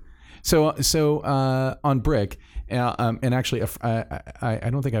 So on Brick, and actually, I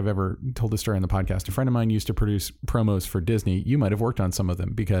don't think I've ever told this story on the podcast. A friend of mine used to produce promos for Disney. You might have worked on some of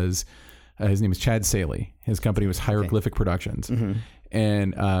them because his name is Chad Saley. His company was Hieroglyphic Productions. Mm-hmm.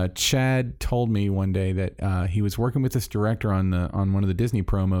 And Chad told me one day that he was working with this director on one of the Disney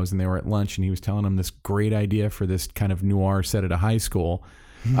promos, and they were at lunch, and he was telling him this great idea for this kind of noir set at a high school.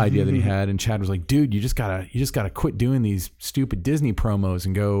 idea that he had, and Chad was like, "Dude, you just gotta quit doing these stupid Disney promos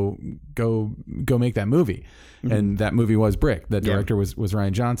and go make that movie." And that movie was Brick. The director was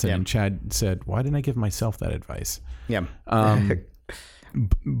Rian Johnson, and Chad said, "Why didn't I give myself that advice?" Yeah.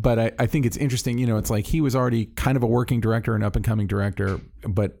 But I think it's interesting, it's like he was already kind of a working director, an up and coming director.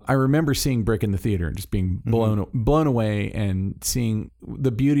 But I remember seeing Brick in the theater and just being blown away, and seeing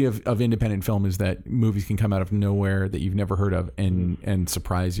the beauty of independent film is that movies can come out of nowhere that you've never heard of and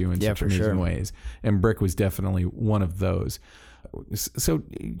surprise you in such amazing ways. And Brick was definitely one of those. So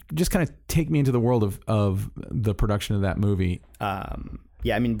just kind of take me into the world of the production of that movie.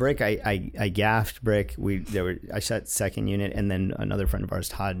 Yeah, I mean, Brick, I gaffed Brick. I shot second unit, and then another friend of ours,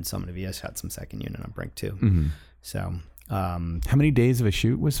 Todd, and someone of ES shot some second unit on Brick too. Mm-hmm. So, how many days of a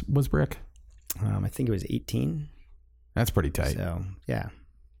shoot was Brick? I think it was 18. That's pretty tight. So yeah,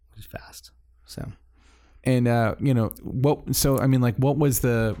 it was fast. So, and what was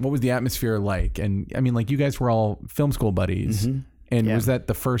the atmosphere like? And I mean, like, you guys were all film school buddies. Mm-hmm. And was that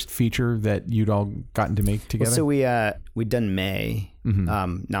the first feature that you'd all gotten to make together? Well, so we'd done May,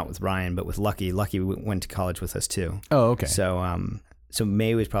 not with Ryan, but with Lucky. Lucky went to college with us too. Oh, okay. So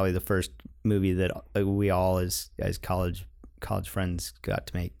May was probably the first movie that we all as college friends got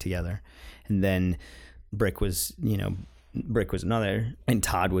to make together, and then Brick was another, and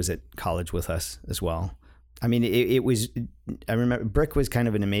Todd was at college with us as well. I mean, it was. I remember Brick was kind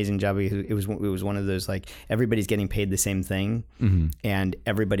of an amazing job. It was one of those, like, everybody's getting paid the same thing, and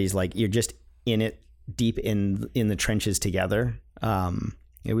everybody's like, you're just in it, deep in the trenches together.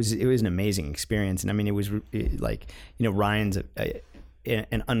 It was an amazing experience, and I mean, it was like, Ryan's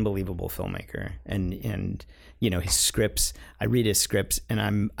an unbelievable filmmaker, and his scripts. I read his scripts,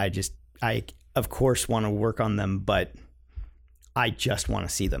 and I of course want to work on them, but I just want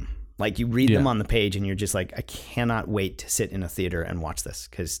to see them. Like, you read them on the page and you're just like, I cannot wait to sit in a theater and watch this,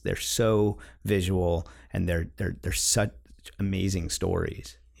 because they're so visual and they're such amazing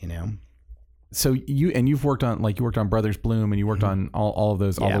stories, So you've worked on Brothers Bloom, and you worked on all of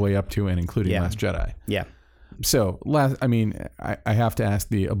those all the way up to and including Last Jedi. Yeah. So I have to ask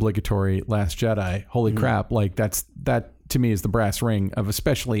the obligatory Last Jedi. Holy crap! Like, that to me is the brass ring of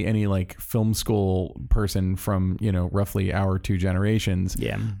especially any, like, film school person from roughly our two generations.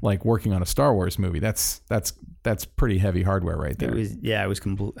 Yeah. Like, working on a Star Wars movie. That's pretty heavy hardware right there. It was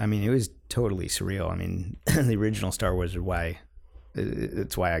complete. I mean, it was totally surreal. I mean, the original Star Wars is why.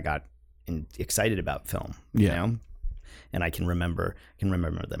 It's why I got excited about film. You know? And I can remember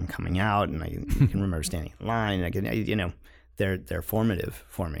them coming out, and I can remember standing in line, and I can, they're formative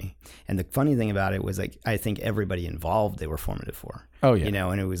for me. And the funny thing about it was, like, I think everybody involved, they were formative for. Oh yeah.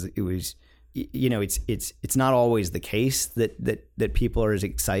 And it was it's not always the case that people are as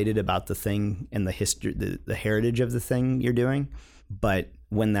excited about the thing and the history, the heritage of the thing you're doing, but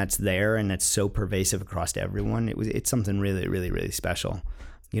when that's there and it's so pervasive across everyone, it's something really, really, really special.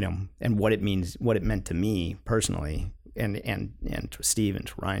 And what it meant to me personally, and to Steve and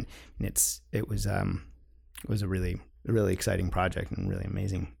to Ryan, and it was a really exciting project and really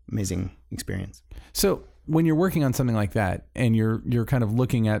amazing experience. So when you're working on something like that, and you're kind of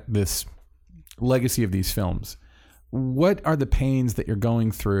looking at this legacy of these films, what are the pains that you're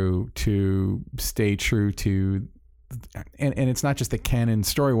going through to stay true to, and it's not just the canon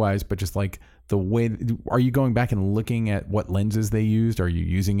story-wise, but just like the way, are you going back and looking at what lenses they used? Are you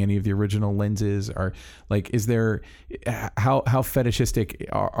using any of the original lenses? Or, like, is there, how fetishistic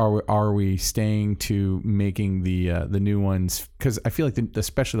are we staying to making the new ones? Because I feel like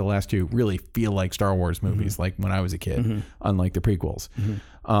especially the last two really feel like Star Wars movies, like when I was a kid, unlike the prequels.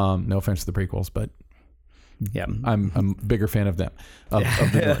 No offense to the prequels, but yeah, I'm a bigger fan of them. Of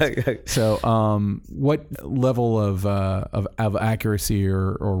the so, what level of accuracy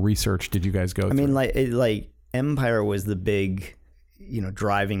or research did you guys go through? I mean, like Empire was the big,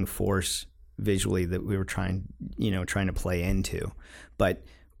 driving force visually that we were trying to play into, but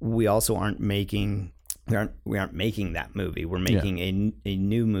we also aren't making that movie. We're making a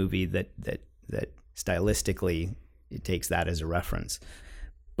new movie that stylistically it takes that as a reference.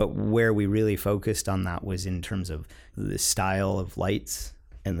 But where we really focused on that was in terms of the style of lights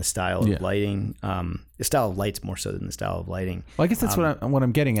and the style of lighting. The style of lights more so than the style of lighting. Well, I guess that's what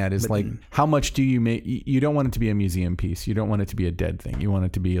I'm getting at is, like, how much do you make? You don't want it to be a museum piece. You don't want it to be a dead thing. You want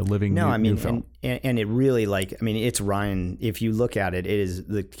it to be a living new film. And it really, it's Rian. If you look at it,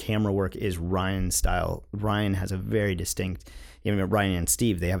 the camera work is Ryan style. Ryan has a very distinct. Ryan and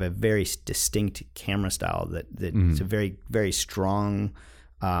Steve, they have a very distinct camera style that it's a very, very strong.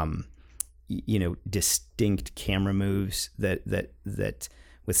 Distinct camera moves that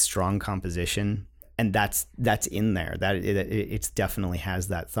with strong composition, And that's in there. That it's definitely has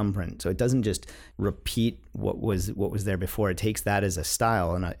that thumbprint. So it doesn't just repeat what was there before. It takes that as a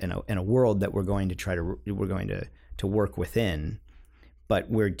style and a world that we're going to work within,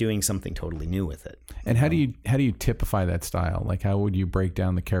 but we're doing something totally new with it. And how do you typify that style? Like, how would you break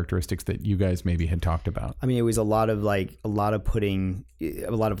down the characteristics that you guys maybe had talked about? I mean, it was a lot of putting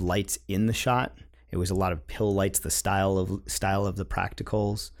a lot of lights in the shot. It was a lot of pill lights, the style of the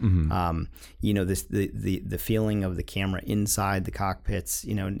practicals. Mm-hmm. The feeling of the camera inside the cockpits.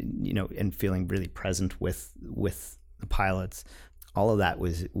 And feeling really present with the pilots. All of that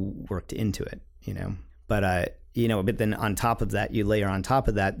was worked into it. But then on top of that, you layer on top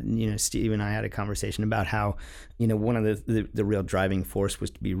of that. Steve and I had a conversation about how, one of the real driving force was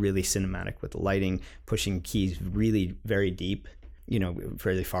to be really cinematic with the lighting, pushing keys really very deep.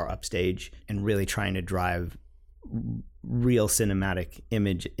 Fairly far upstage, and really trying to drive real cinematic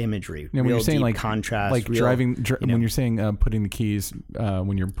imagery. Now, when you're saying like contrast, like driving, when you're saying putting the keys,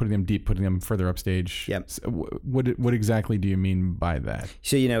 when you're putting them deep, putting them further upstage. Yep. What exactly do you mean by that?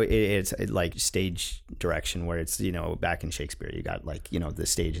 So it's like stage direction, where it's back in Shakespeare, you got the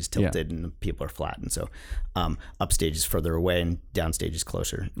stage is tilted and the people are flat, and so upstage is further away and downstage is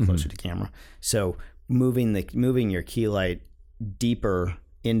closer to camera. So moving your key light deeper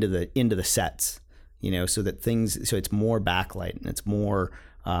into the sets, so it's more backlight, and it's more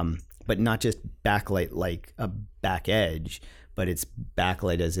but not just backlight like a back edge, but it's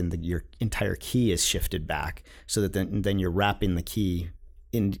backlight as in your entire key is shifted back, so that then you're wrapping the key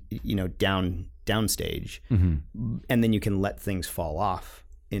in downstage, and then you can let things fall off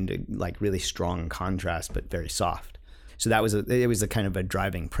into like really strong contrast but very soft. So it was a kind of a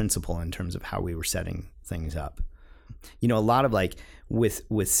driving principle in terms of how we were setting things up. A lot of like with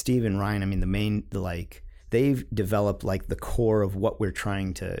Steve and Ryan, I mean, they've developed like the core of what we're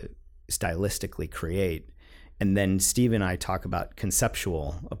trying to stylistically create. And then Steve and I talk about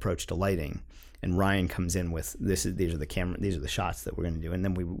conceptual approach to lighting, and Ryan comes in with these are the shots that we're going to do. And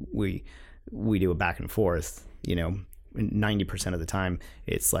then we do a back and forth, 90% of the time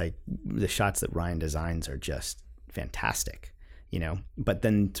it's like the shots that Ryan designs are just fantastic. But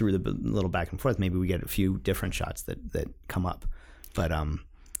then through the little back and forth, maybe we get a few different shots that come up. But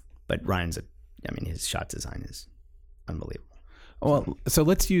Ryan's his shot design is unbelievable. Well, so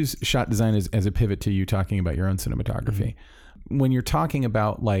let's use shot design as a pivot to you talking about your own cinematography. Mm-hmm. When you're talking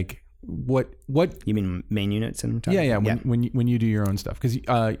about like what you mean, main unit cinematography? Yeah. When you do your own stuff, because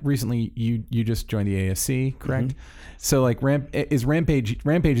recently you just joined the ASC, correct? Mm-hmm. So like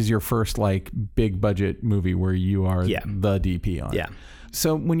Rampage is your first like big budget movie where you are the DP on. Yeah.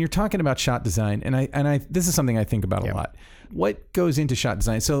 So when you're talking about shot design, and I this is something I think about a lot. What goes into shot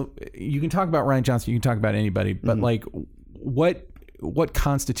design? So you can talk about Rian Johnson, you can talk about anybody, but like what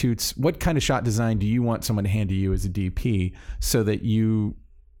constitutes, what kind of shot design do you want someone to hand to you as a DP so that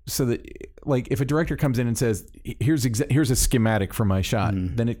like if a director comes in and says, here's a schematic for my shot,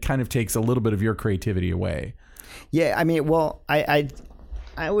 then it kind of takes a little bit of your creativity away. Yeah, I mean, well, I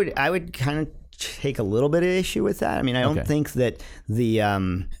would kind of take a little bit of issue with that. I mean, I don't think that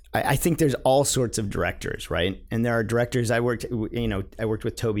I think there's all sorts of directors, right? And there are directors. I worked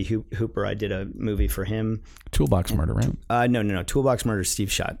with Toby Hooper. I did a movie for him. Toolbox Murder, right? No. Toolbox Murder,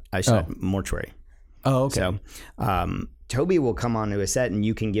 Steve shot. I shot Mortuary. Oh, okay. So, Toby will come onto a set and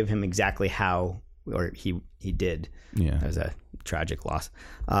you can give him exactly how, or he did. Yeah. That was a tragic loss.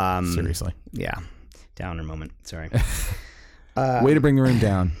 Seriously. Yeah. Downer moment. Sorry. Way to bring the room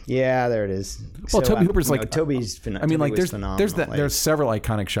down. Yeah, there it is. Well, Toby Hooper's Toby's phenomenal. I mean, like there's several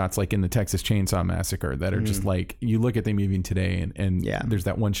iconic shots like in the Texas Chainsaw Massacre that are just like, you look at them even today and there's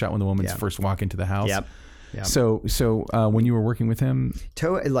that one shot when the woman's first walk into the house. Yep. So when you were working with him,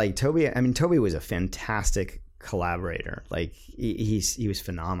 Toby was a fantastic collaborator. Like he was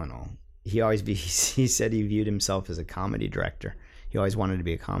phenomenal. He said he viewed himself as a comedy director. He always wanted to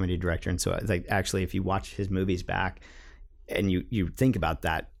be a comedy director. And so like, actually, if you watch his movies back and you think about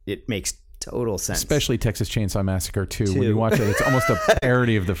that, it makes total sense. Especially Texas Chainsaw Massacre 2. When you watch it, it's almost a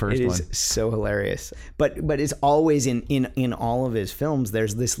parody of the first one. It is so hilarious. But it's always in all of his films,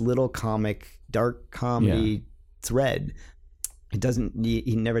 there's this little dark comedy thread.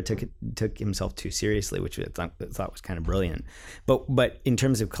 He never took himself too seriously, which I thought was kind of brilliant. But in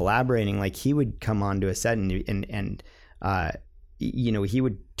terms of collaborating, like he would come onto a set and he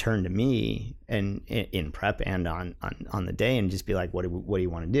would turn to me and in prep and on the day and just be like, what do you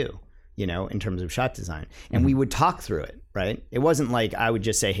want to do? In terms of shot design. And we would talk through it, right? It wasn't like I would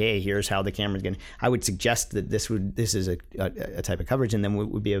just say, hey, here's how the camera's going to, I would suggest that this is a type of coverage, and then it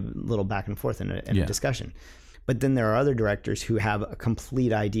would be a little back and forth in a discussion. But then there are other directors who have a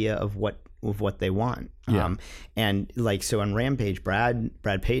complete idea of what they want. Yeah. And like, so on Rampage, Brad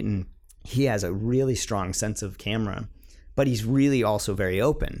Payton, he has a really strong sense of camera, but he's really also very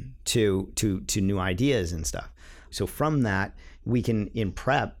open to new ideas and stuff. So from that, we can, in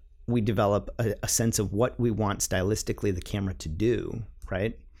prep, we develop a sense of what we want stylistically the camera to do,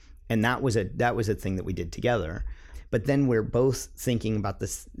 right? And that was a thing that we did together. But then we're both thinking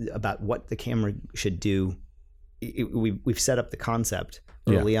about what the camera should do. We've set up the concept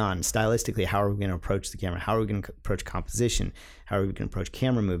early on. Stylistically, how are we going to approach the camera? How are we going to approach composition? How are we going to approach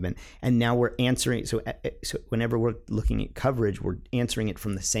camera movement? And now we're answering. So whenever we're looking at coverage, we're answering it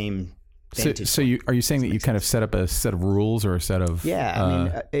from the same vantage point. Are you saying that you kind of set up a set of rules or a set of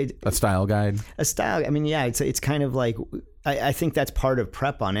a style guide? A style. I mean, yeah, it's kind of like, I think that's part of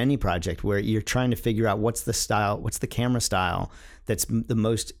prep on any project, where you're trying to figure out what's the style, what's the camera style that's the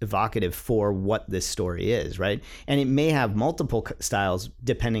most evocative for what this story is, right? And it may have multiple styles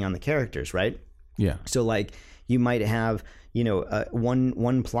depending on the characters, right? Yeah. So like you might have,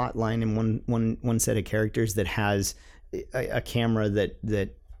 one plot line and one set of characters that has a camera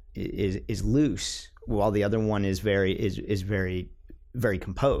that is loose, while the other one is very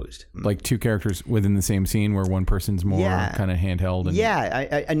composed. Like two characters within the same scene, where one person's more kind of handheld. And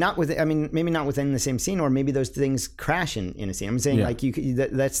maybe not within the same scene, or maybe those things crash in a scene. I'm saying like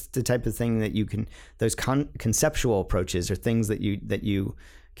that's the type of thing that you can, those conceptual approaches are things that you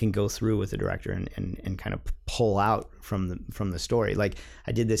can go through with the director and kind of pull out from the story. Like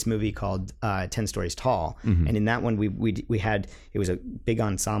I did this movie called 10 Stories Tall, and in that one we had, it was a big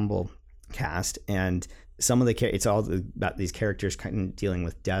ensemble cast, and some of it's all about these characters kind of dealing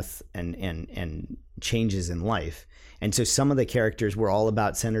with death and changes in life. And so some of the characters were all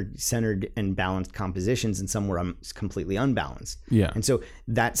about centered and balanced compositions, and some were completely unbalanced. Yeah. And so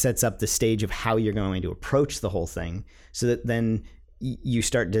that sets up the stage of how you're going to approach the whole thing, so that then you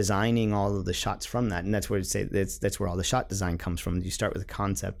start designing all of the shots from that. And that's where that's where all the shot design comes from. You start with a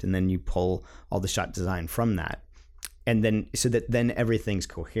concept, and then you pull all the shot design from that. And then, so that then everything's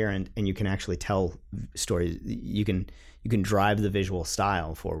coherent, and you can actually tell stories. You can drive the visual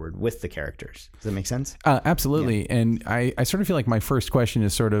style forward with the characters. Does that make sense? Absolutely. Yeah. And I sort of feel like my first question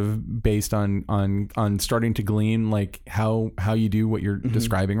is sort of based on starting to glean like how you do what you're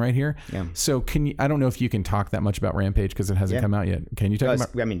describing right here. Yeah. So I don't know if you can talk that much about Rampage because it hasn't come out yet. Can you talk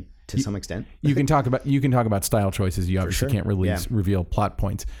about? I mean, to some extent. You can talk about style choices. You obviously can't reveal plot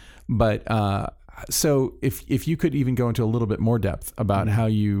points, but. So if you could even go into a little bit more depth about how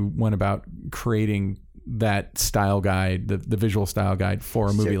you went about creating that style guide, the visual style guide for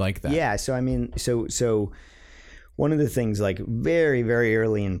a movie like that. Yeah. So, I mean, so one of the things, like very, very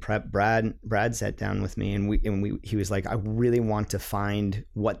early in prep, Brad sat down with me, and he was like, I really want to find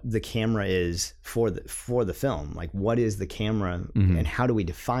what the camera is for the film. Like, what is the camera and how do we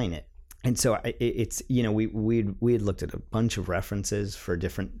define it? And so it's, we had looked at a bunch of references for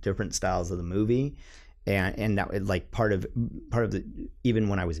different styles of the movie, and that, like, part of the, even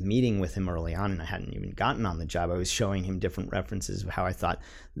when I was meeting with him early on and I hadn't even gotten on the job, I was showing him different references of how I thought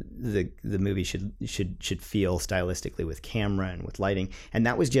the movie should feel stylistically with camera and with lighting, and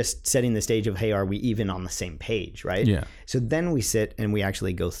that was just setting the stage of, hey, are we even on the same page, right? Yeah. So then we sit and we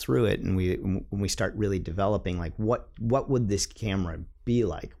actually go through it, and we start really developing, like, what would this camera be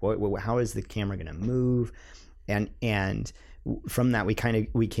like? How is the camera going to move? And from that, we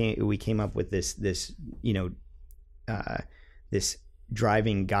came up with this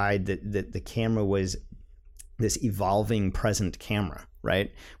driving guide that the camera was this evolving present camera,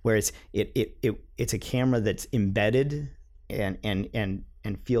 right? Where it's a camera that's embedded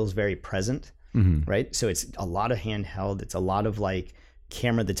and feels very present, right? So it's a lot of handheld. It's a lot of like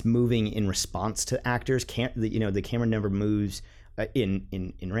camera that's moving in response to actors. The camera never moves.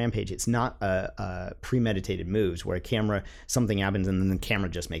 In Rampage, it's not a premeditated moves where something happens and then the camera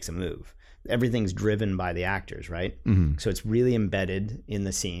just makes a move. Everything's driven by the actors, right? So it's really embedded in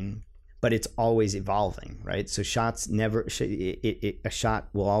the scene, but it's always evolving, right? So shots never, a shot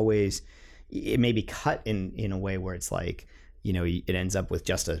will always, it may be cut in a way where it's like, it ends up with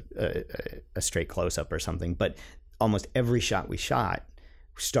just a straight close up or something, but almost every shot we shot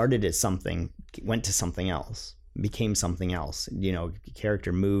started as something, went to something else, became something else.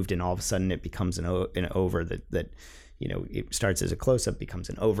 Character moved, and all of a sudden it becomes an over that it starts as a close-up, becomes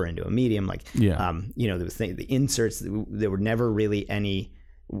an over into a medium. Like, the inserts, there were never really any.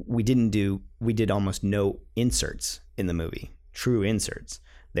 We did almost no inserts in the movie, true inserts.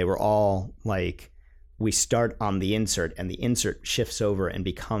 They were all like, we start on the insert, and the insert shifts over and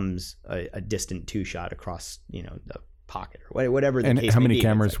becomes a distant two shot across, the pocket or whatever the and case how may many be.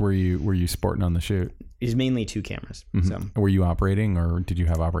 cameras were you sporting on the shoot? It's mainly 2 cameras. So Were you operating, or did you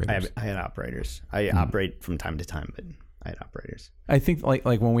have operators? I had operators. I operate from time to time, but I had operators. I think like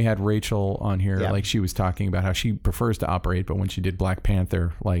when we had Rachel on here, like she was talking about how she prefers to operate, but when she did Black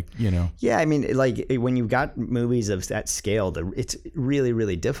Panther, like, you know. Yeah, I mean, like when you've got movies of that scale, it's really,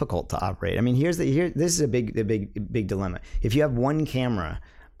 really difficult to operate. I mean, this is a big dilemma. If you have one camera,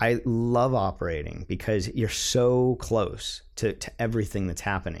 I love operating because you're so close to everything that's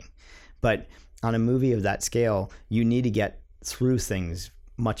happening. But on a movie of that scale, you need to get through things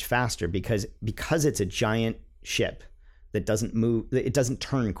much faster because it's a giant ship that doesn't move, it doesn't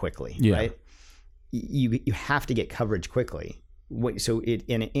turn quickly, right? You have to get coverage quickly. So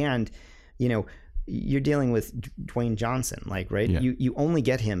and you know, you're dealing with Dwayne Johnson, like, right? Yeah. You only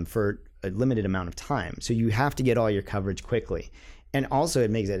get him for a limited amount of time, so you have to get all your coverage quickly. And also, it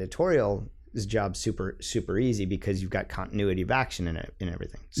makes editorial's job super, super easy because you've got continuity of action in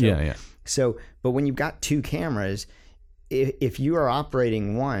everything. So, So, but when you've got 2 cameras, if you are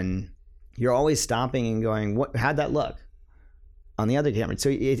operating one, you're always stopping and going, how'd that look on the other camera? So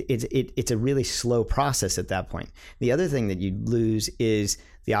it's a really slow process at that point. The other thing that you lose is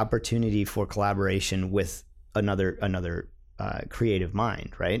the opportunity for collaboration with another creative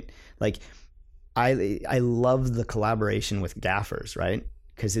mind, right? Like, I love the collaboration with gaffers, right?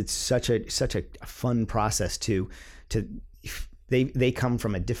 Because it's such a fun process they come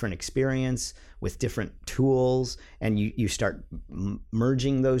from a different experience with different tools, and you start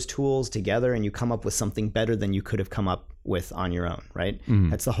merging those tools together, and you come up with something better than you could have come up with on your own, right? Mm-hmm.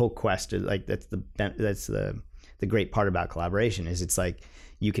 That's the whole quest. Like that's the great part about collaboration is it's like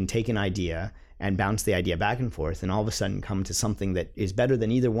you can take an idea and bounce the idea back and forth, and all of a sudden come to something that is better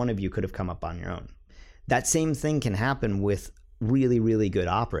than either one of you could have come up on your own. That same thing can happen with really, really good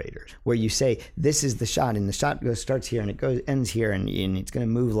operators, where you say, this is the shot, and the shot starts here and it ends here, and it's going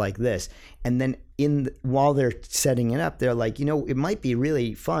to move like this. And then while they're setting it up, they're like, you know, it might be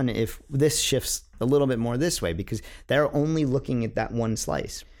really fun if this shifts a little bit more this way, because they're only looking at that one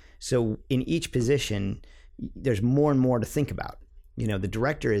slice. So in each position, there's more and more to think about. You know, the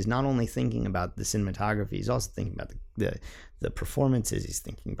director is not only thinking about the cinematography, he's also thinking about the performances, he's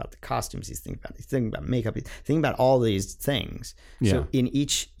thinking about the costumes, he's thinking about makeup, he's thinking about all these things. Yeah. So in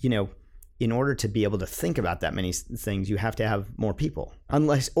each, you know, in order to be able to think about that many things, you have to have more people,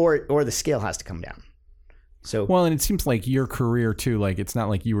 unless or the scale has to come down. So well, and it seems like your career too, like it's not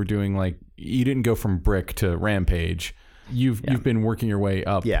like you were doing, like, you didn't go from Brick to Rampage. You've been working your way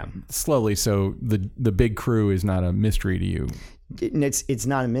up slowly, so the big crew is not a mystery to you. It's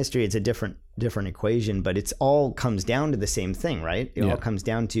not a mystery. It's a different equation, but it's all comes down to the same thing, right? It all comes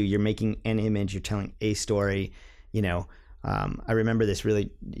down to you're making an image, you're telling a story. You know, I remember this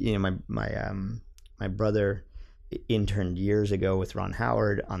really. You know, my brother interned years ago with Ron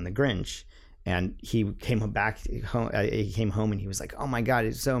Howard on The Grinch, and he came back home. He came home and he was like, "Oh my God,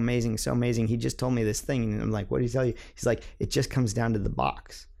 it's so amazing, so amazing." He just told me this thing, and I'm like, "What did he tell you?" He's like, "It just comes down to the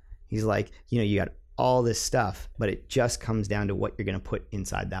box." He's like, "You know, you got all this stuff, but it just comes down to what you're going to put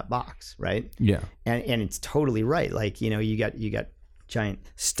inside that box, right?" Yeah. And it's totally right. Like, you know, you got giant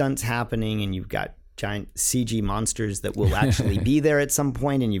stunts happening, and you've got giant CG monsters that will actually be there at some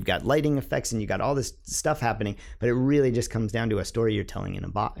point, and you've got lighting effects, and you got all this stuff happening, but it really just comes down to a story you're telling in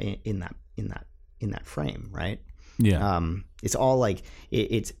that frame, right? Yeah. It's all like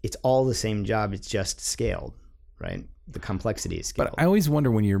it's all the same job. It's just scaled, right? The complexity is scaled. But I always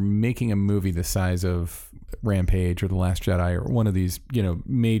wonder, when you're making a movie the size of Rampage or The Last Jedi or one of these, you know,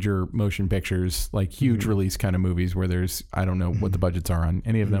 major motion pictures, like huge release kind of movies where there's, I don't know what the budgets are on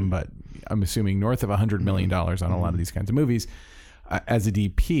any of them, but I'm assuming north of $100 million on a lot of these kinds of movies. As a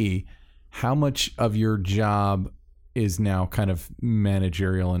DP, how much of your job is now kind of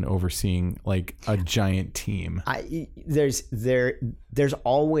managerial and overseeing like a giant team? There's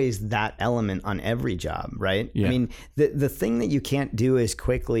always that element on every job, right? Yeah. I mean, the thing that you can't do as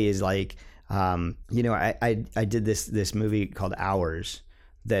quickly is like, you know, I did this movie called Hours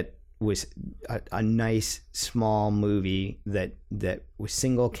that was a nice small movie that was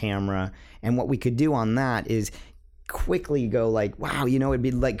single camera, and what we could do on that is quickly go like, wow, you know, it'd be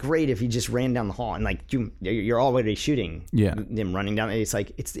like great if you just ran down the hall and like you're already shooting them running down. It's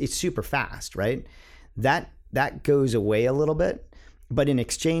like it's super fast, right? That goes away a little bit, but in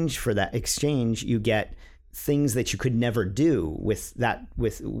exchange for that exchange, you get things that you could never do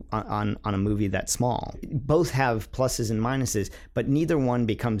on a movie that small. Both have pluses and minuses, but neither one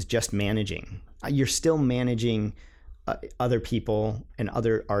becomes just managing. You're still managing other people and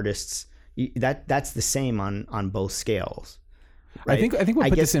other artists. That's the same on both scales. Right? I think what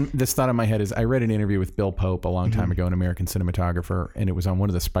put this thought in my head is I read an interview with Bill Pope a long time ago, an American cinematographer, and it was on one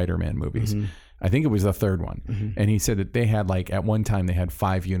of the Spider-Man movies. I think it was the third one. And he said that they had at one time they had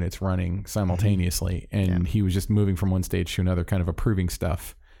 5 units running simultaneously, and he was just moving from one stage to another, kind of approving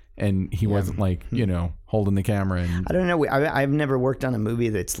stuff. And he wasn't holding the camera. And I don't know. I've never worked on a movie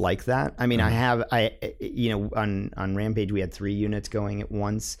that's like that. I mean, on Rampage, we had 3 units going at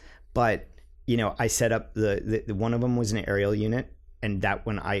once, but I set up the one of them was an aerial unit, and that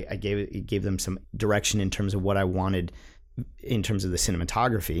one I gave them some direction in terms of what I wanted in terms of the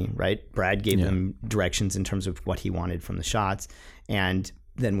cinematography, right? Brad gave them directions in terms of what he wanted from the shots, and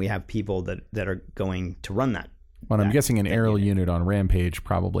then we have people that are going to run that. Well, I'm guessing an aerial unit on Rampage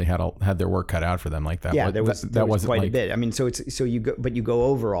probably had their work cut out for them like that. Yeah, there was quite a bit. I mean, you go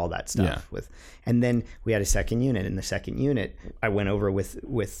over all that stuff and then we had a second unit. In the second unit, I went over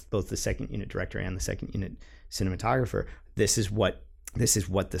with both the second unit director and the second unit cinematographer. This is what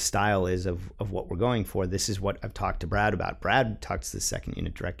the style is of what we're going for. This is what I've talked to Brad about. Brad talks to the second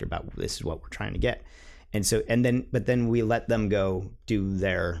unit director about this is what we're trying to get. But then we let them go do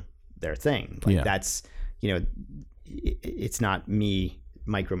their thing. That's, it's not me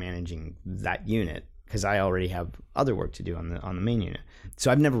micromanaging that unit because I already have other work to do on the main unit. So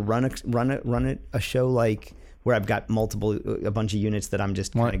I've never run a show like where I've got a bunch of units that I'm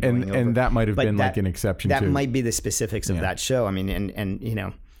just kind of going over. And that might have been like an exception too. That might be the specifics of that show. I mean,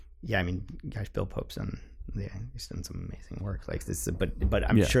 gosh, Bill Pope's he's done some amazing work like this. But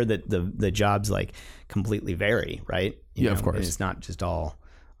I'm sure that the jobs completely vary, right? Of course. And it's not just all.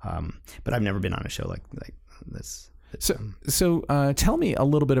 But I've never been on a show like this. So tell me a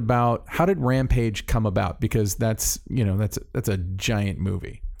little bit about how did Rampage come about? Because that's a giant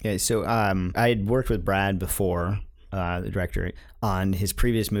movie. Yeah. So I had worked with Brad before, the director, on his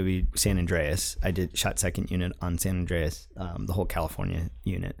previous movie San Andreas. I shot second unit on San Andreas, the whole California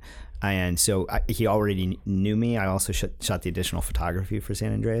unit, and so he already knew me. I also shot the additional photography for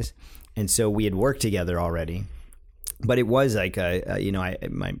San Andreas, and so we had worked together already. But it was like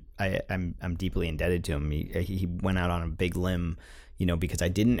I'm deeply indebted to him. He went out on a big limb, because I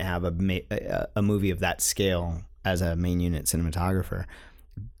didn't have a movie of that scale as a main unit cinematographer.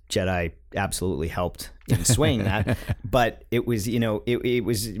 Jedi absolutely helped in swaying that, but it was it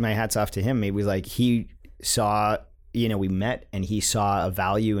was my hats off to him. It was like he saw we met and he saw a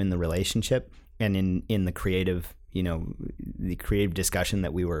value in the relationship and in the creative. The creative discussion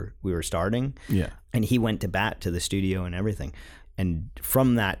that we were starting. Yeah. And he went to bat to the studio and everything. And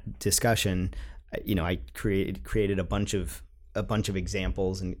from that discussion, I created a bunch of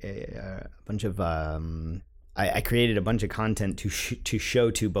examples and I created a bunch of content to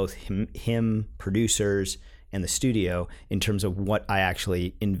show to both him, producers, and the studio in terms of what I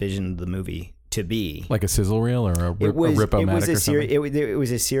actually envisioned the movie to be. Like a sizzle reel or a Rip-O-Matic or something? It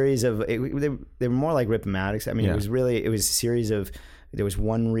was a series of, they were more like Rip-O-Matics. I mean, it was a series of, there was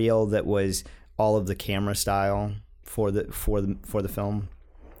one reel that was all of the camera style for the film.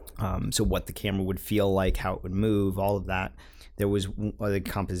 So what the camera would feel like, how it would move, all of that. There was the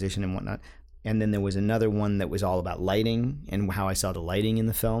composition and whatnot. And then there was another one that was all about lighting and how I saw the lighting in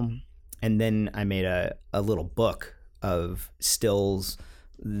the film. And then I made a little book of stills,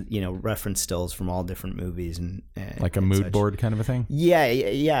 reference stills from all different movies and like a mood board kind of a thing.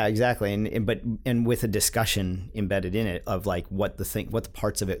 Yeah, exactly. And with a discussion embedded in it of like what the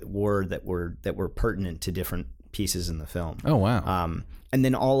parts of it were that were pertinent to different pieces in the film. Oh wow. And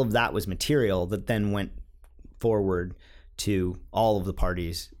then all of that was material that then went forward to all of the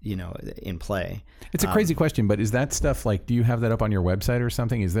parties, in play. It's a crazy question, but is that stuff do you have that up on your website or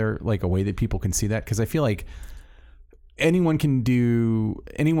something? Is there a way that people can see that? Because I feel like anyone can do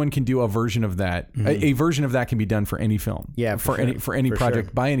a version of that. Mm-hmm. A version of that can be done for any film. Yeah, for any project,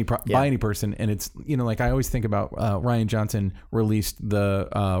 sure. by any person. And it's I always think about Rian Johnson released the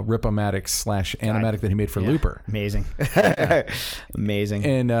Rip-O-Matic / Animatic that he made for Looper. Amazing. Amazing.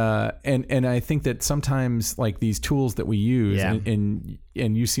 And I think that sometimes these tools that we use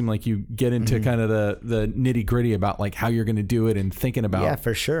and you seem like you get into kind of the nitty gritty about how you're going to do it and thinking about. Yeah,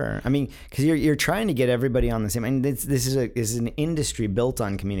 for sure. I mean, because you're trying to get everybody on the same. I mean, this is an industry built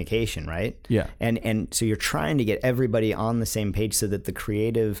on communication, right? Yeah. And so you're trying to get everybody on the same page so that the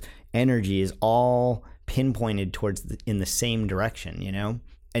creative energy is all pinpointed towards in the same direction,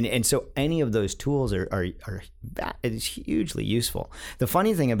 And so any of those tools are hugely useful. The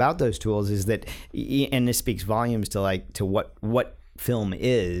funny thing about those tools is that, and this speaks volumes to what film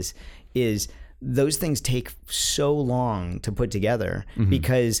is those things take so long to put together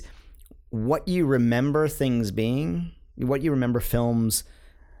because what you remember things being, what you remember films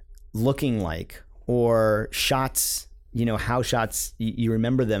looking like or shots how shots, you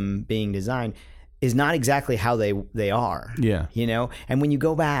remember them being designed, is not exactly how they are. Yeah. And when you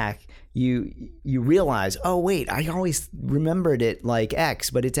go back, you realize, oh wait, I always remembered it like X,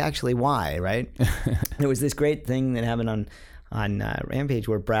 but it's actually Y, right? There was this great thing that happened on Rampage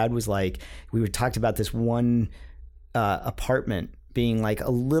where Brad was like, we talked about this one apartment being like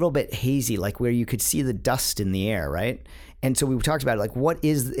a little bit hazy, like where you could see the dust in the air, right? And so we talked about like, what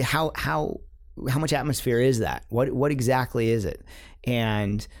is how much atmosphere is that? What exactly is it?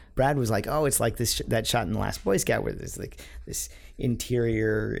 And Brad was like, oh, it's like that shot in The Last Boy Scout where there's like this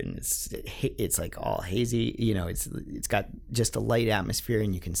interior and it's like all hazy, it's got just a light atmosphere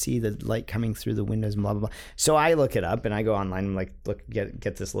and you can see the light coming through the windows and blah blah blah. So I look it up and I go online and like look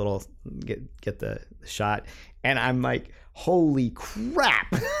get this little get the shot, and I'm like, holy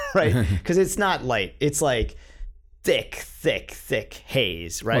crap, right? Because it's not light, it's like thick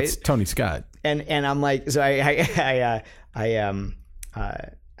haze, right? Well, it's Tony Scott. And I'm like, so I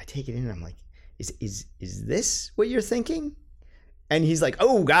take it in and I'm like, is this what you're thinking? And he's like,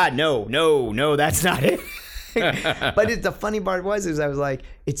 oh God, no, that's not it. But the funny part was I was like,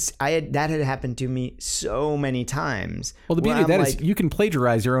 that had happened to me so many times. Well, the beauty of that is you can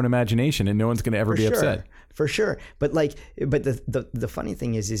plagiarize your own imagination and no one's going to ever be upset. For sure. But the funny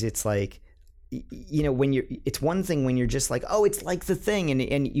thing is it's like, when it's one thing when you're just like, oh, it's like the thing,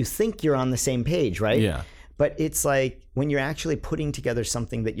 and you think you're on the same page, right? Yeah. But it's like when you're actually putting together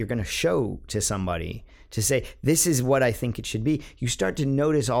something that you're going to show to somebody to say, this is what I think it should be, you start to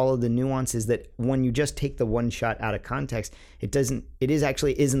notice all of the nuances that when you just take the one shot out of context, it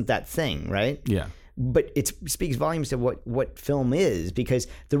isn't that thing, right? Yeah. But it speaks volumes to what film is, because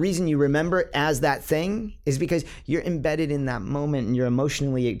the reason you remember it as that thing is because you're embedded in that moment and you're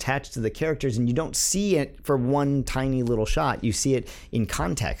emotionally attached to the characters, and you don't see it for one tiny little shot. You see it in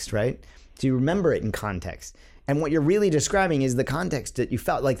context, right? So you remember it in context. And what you're really describing is the context that you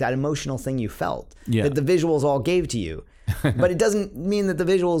felt, like that emotional thing you felt, that the visuals all gave to you. But it doesn't mean that the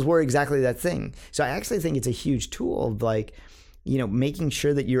visuals were exactly that thing. So I actually think it's a huge tool of like, making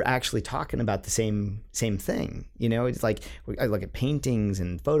sure that you're actually talking about the same thing. It's like, I look at paintings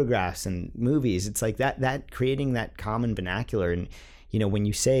and photographs and movies. It's like that creating that common vernacular. And, when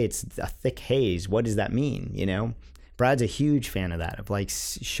you say it's a thick haze, what does that mean? Brad's a huge fan of that, of like,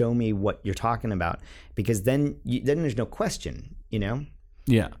 show me what you're talking about, because then there's no question,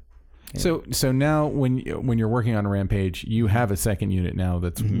 Yeah. So now when you're working on a Rampage, you have a second unit now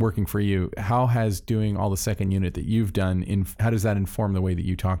that's working for you. How has doing all the second unit that you've done, how does that inform the way that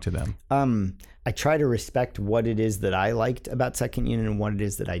you talk to them? I try to respect what it is that I liked about second unit and what it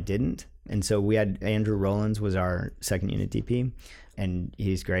is that I didn't. And so we had Andrew Rowlands was our second unit DP, and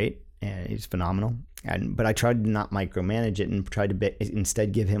he's great and he's phenomenal. But I tried to not micromanage it and tried to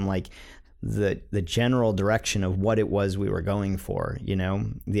instead give him like the general direction of what it was we were going for,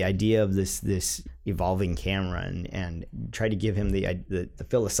 the idea of this evolving camera, and try to give him the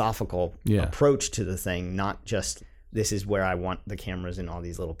philosophical approach to the thing, not just this is where I want the cameras in all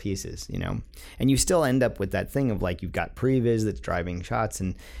these little pieces, and you still end up with that thing of like, you've got previs that's driving shots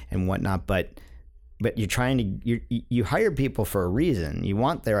and whatnot, but you're trying to, you hire people for a reason. You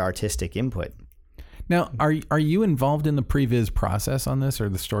want their artistic input. Now, are you involved in the previs process on this, or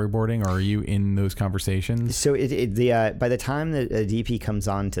the storyboarding, or are you in those conversations? So by the time that a DP comes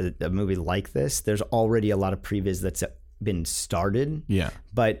on to a movie like this, there's already a lot of previs that's been started. Yeah.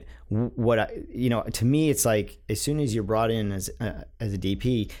 But to me, it's like, as soon as you're brought in as a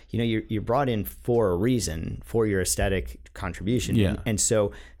DP, you're brought in for a reason, for your aesthetic contribution. Yeah. And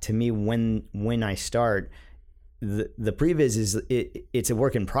so to me, when I start, the previs it's a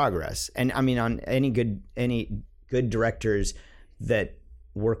work in progress. And I mean, on any good directors that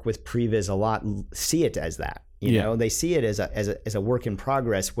work with previs a lot see it as that, they see it as a work in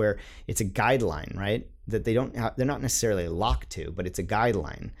progress, where it's a guideline, right? That they're not necessarily locked to, but it's a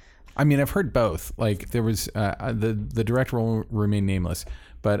guideline. I mean, I've heard both. Like, there was the director will remain nameless,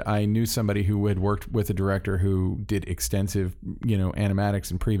 but I knew somebody who had worked with a director who did extensive,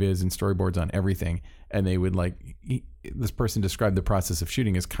 animatics and previs and storyboards on everything, and they would this person described the process of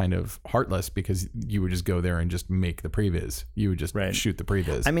shooting as kind of heartless, because you would just go there and just make the previs. You would just shoot the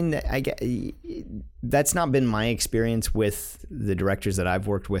previs. I mean, that's not been my experience with the directors that I've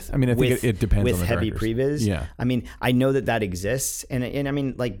worked with. I mean, I think it depends with on the heavy directors. previs. Yeah. I mean, I know that exists, and I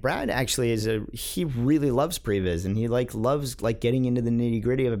mean, like, Brad actually he really loves previs, and he loves getting into the nitty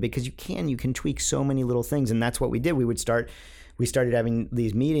gritty of it, because you can tweak so many little things, and that's what we did. We started having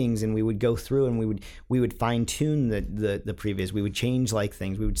these meetings, and we would go through and we would fine tune the previs. We would change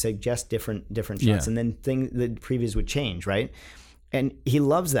things. We would suggest different shots, and then the previs would change, right? And he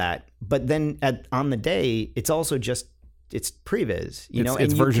loves that. But then on the day, it's also just previs, you know,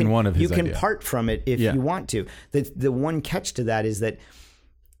 it's and version 1 of his You can idea. part from it if you want to. The one catch to that is that,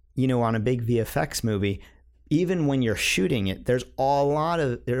 you know, on a big VFX movie, even when you're shooting it, there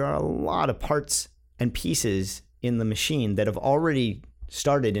are a lot of parts and pieces in the machine that have already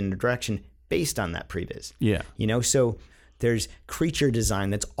started in a direction based on that previs. Yeah. You know, so there's creature design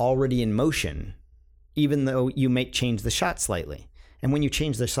that's already in motion, even though you may change the shot slightly. And when you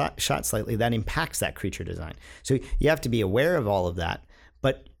change the shot slightly, that impacts that creature design. So you have to be aware of all of that.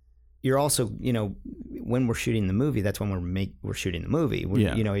 But you're also, you know, when we're shooting the movie, that's when we're shooting the movie.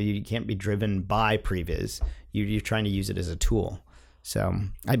 You know, you can't be driven by previs. You're trying to use it as a tool. So,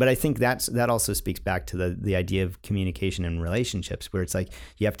 but I think that also speaks back to the idea of communication and relationships, where it's like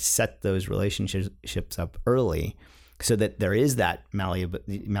you have to set those relationships up early so that there is that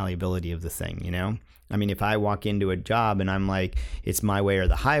malleability of the thing, you know? I mean, if I walk into a job and I'm like, it's my way or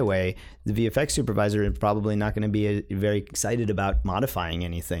the highway, the VFX supervisor is probably not going to be very excited about modifying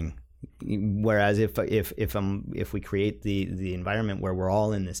anything. Whereas if we create the environment where we're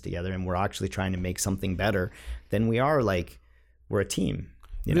all in this together and we're actually trying to make something better, then we're a team.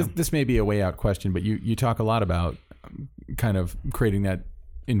 You know? This may be a way out question, but you talk a lot about kind of creating that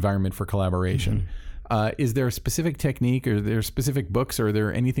environment for collaboration. Mm-hmm. Is there a specific technique, or are there specific books, or are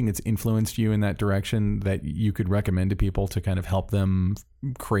there anything that's influenced you in that direction that you could recommend to people to kind of help them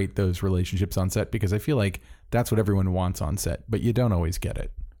create those relationships on set? Because I feel like that's what everyone wants on set, but you don't always get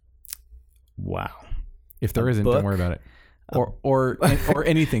it. Wow. If there isn't, don't worry about it. Or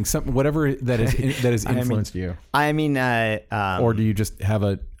anything, whatever that has influenced you. I mean, or do you just have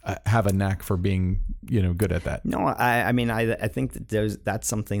a knack for being, you know, good at that? No, I mean, I think that that's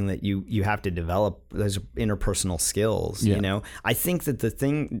something that you have to develop, those interpersonal skills. Yeah. You know, I think that the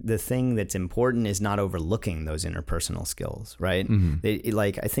thing that's important is not overlooking those interpersonal skills, right? Mm-hmm.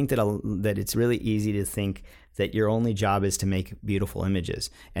 I think that it's really easy to think that your only job is to make beautiful images,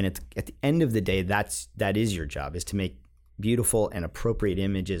 and at the end of the day, that is your job, is to make beautiful and appropriate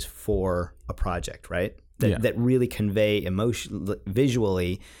images for a project, right? That really convey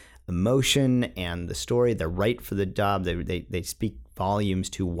visually emotion and the story. They're right for the job. They speak volumes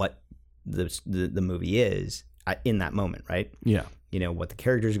to what the movie is in that moment, right? Yeah. You know, what the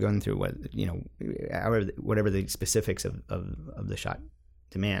characters are going through, whatever the specifics of the shot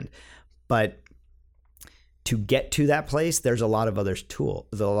demand. But to get to that place, there's a lot of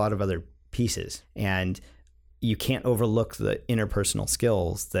other pieces, and you can't overlook the interpersonal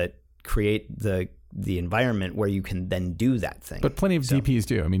skills that create the environment where you can then do that thing. But plenty of DPs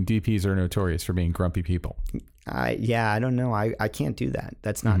do. I mean, DPs are notorious for being grumpy people. I don't know. I can't do that.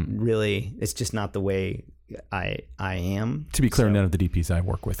 That's not really, it's just not the way I am. To be clear, none of the DPs I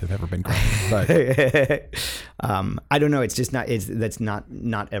work with have ever been grumpy. But I don't know. It's just not, that's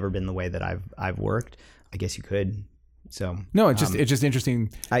not ever been the way that I've worked. I guess you could. So no, it's just interesting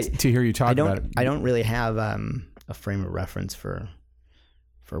to hear you talk about it. I don't really have a frame of reference for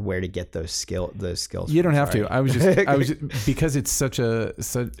where to get those skills. You don't have to. I was just because it's such a.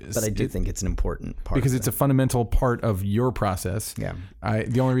 But I do think it's an important part. Because it's a fundamental part of your process. Yeah.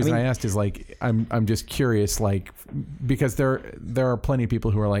 The only reason I asked is like I'm just curious, like, because there are plenty of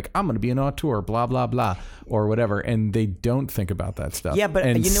people who are like, I'm going to be an auteur, blah blah blah, or whatever, and they don't think about that stuff. Yeah,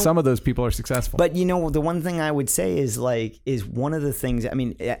 but some of those people are successful. But you know, the one thing I would say is one of the things. I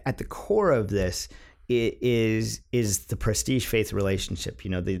mean, at the core of this is the prestige faith relationship.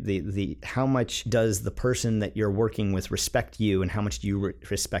 You know, the how much does the person that you're working with respect you, and how much do you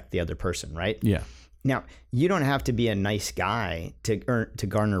respect the other person, right? Yeah. Now, you don't have to be a nice guy to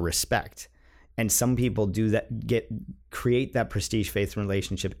garner respect, and some people do that, create that prestige faith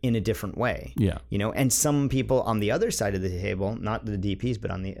relationship in a different way. Yeah. You know, and some people on the other side of the table, not the DPs,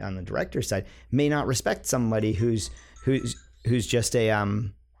 but on the director's side, may not respect somebody who's just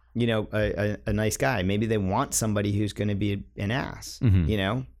a nice guy. Maybe they want somebody who's going to be an ass, you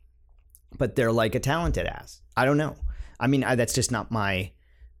know, but they're like a talented ass. I don't know. I mean, that's just not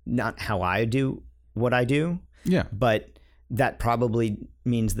how I do what I do. Yeah. But that probably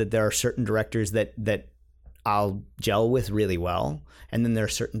means that there are certain directors that I'll gel with really well. And then there are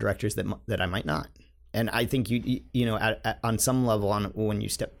certain directors that I might not. And I think you know, on some level, when you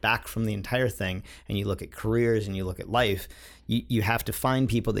step back from the entire thing and you look at careers and you look at life, you have to find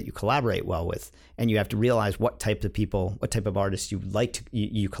people that you collaborate well with, and you have to realize what type of artists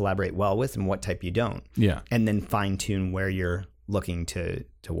you collaborate well with, and what type you don't. Yeah. And then fine tune where you're looking to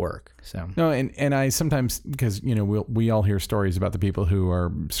work. So no, and I sometimes, because you know we all hear stories about the people who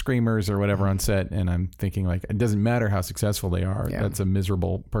are screamers or whatever on set, and I'm thinking like, it doesn't matter how successful they are. Yeah. That's a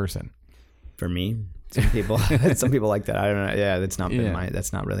miserable person. For me. Some people like that. I don't know. Yeah, that's not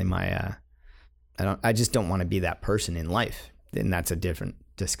really my. I just don't want to be that person in life. And that's a different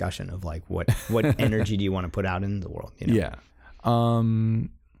discussion of like what energy do you want to put out into the world? You know? Yeah.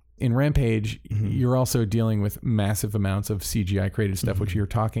 In Rampage, you're also dealing with massive amounts of CGI created stuff, which you're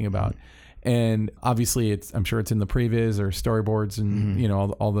talking about. And obviously I'm sure it's in the previs or storyboards and, you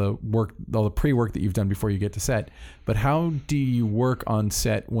know, all the work, all the pre-work that you've done before you get to set. But how do you work on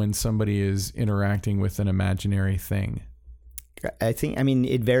set when somebody is interacting with an imaginary thing? I mean,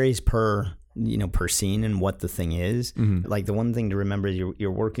 it varies per scene and what the thing is. Like the one thing to remember is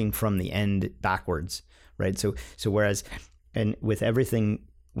you're working from the end backwards, right? So whereas, and with everything,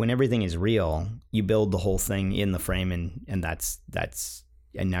 when everything is real, you build the whole thing in the frame and that's,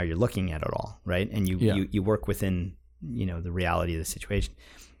 and now you're looking at it all, right? And you work within, you know, the reality of the situation.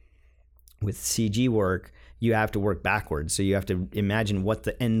 With CG work, you have to work backwards. So you have to imagine what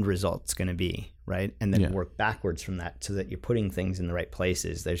the end result's going to be, right? And then work backwards from that so that you're putting things in the right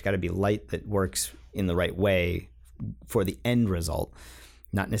places. There's got to be light that works in the right way for the end result,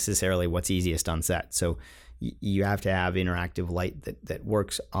 not necessarily what's easiest on set. So you have to have interactive light that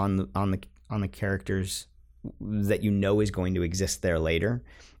works on the characters that you know is going to exist there later.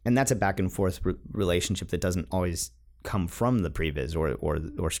 And that's a back and forth relationship that doesn't always come from the previs or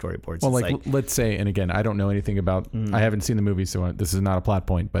storyboards. Well, like let's say, and again, I don't know anything about, I haven't seen the movie, so this is not a plot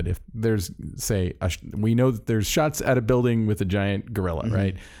point, but if there's, say, we know that there's shots at a building with a giant gorilla,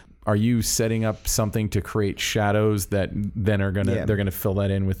 right? Are you setting up something to create shadows that then are they're gonna fill that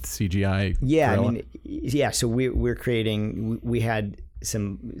in with CGI? Yeah, gorilla? I mean, yeah. So we're creating. We had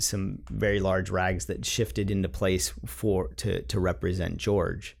some very large rags that shifted into place to represent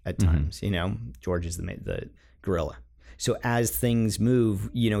George at times. You know, George is the gorilla. So as things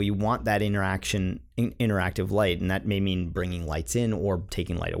move, you know, you want that interactive light, and that may mean bringing lights in or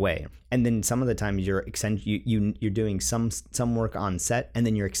taking light away. And then some of the times you're doing some work on set, and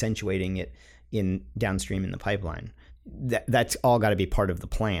then you're accentuating it in downstream in the pipeline. That's all got to be part of the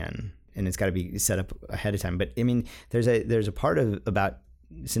plan, and it's got to be set up ahead of time. But I mean, there's a part about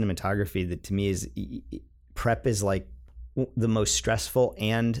cinematography that to me is prep is like the most stressful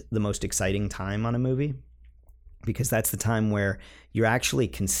and the most exciting time on a movie. Because that's the time where you're actually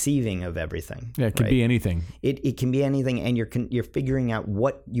conceiving of everything. Yeah, it can be anything. It can be anything, and you're figuring out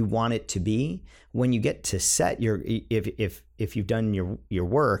what you want it to be. When you get to set, if you've done your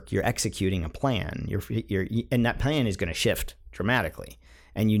work, you're executing a plan. And that plan is going to shift dramatically,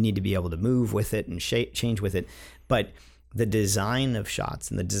 and you need to be able to move with it and change with it. But the design of shots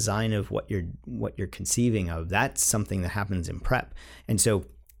and the design of what you're conceiving of, that's something that happens in prep. And so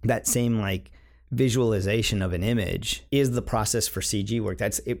that same like visualization of an image is the process for CG work.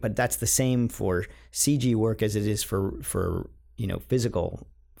 That's it, but that's the same for CG work as it is for you know, physical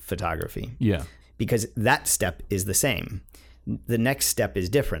photography. Yeah. Because that step is the same. The next step is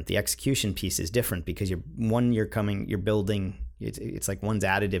different. The execution piece is different because you're building. It's like one's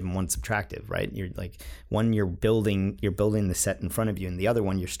additive and one's subtractive, right? You're like you're building the set in front of you, and the other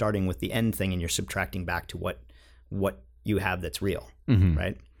one you're starting with the end thing and you're subtracting back to what you have that's real,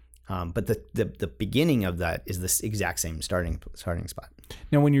 right? But the beginning of that is this exact same starting spot.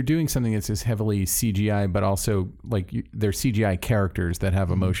 Now, when you're doing something that's as heavily CGI, but also like they're CGI characters that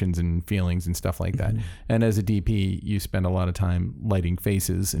have emotions and feelings and stuff like that. And as a DP, you spend a lot of time lighting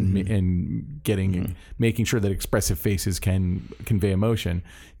faces and making sure that expressive faces can convey emotion.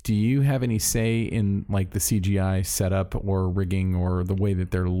 Do you have any say in like the CGI setup or rigging or the way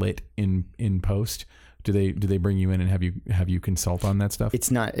that they're lit in post? Do they bring you in and have you consult on that stuff? It's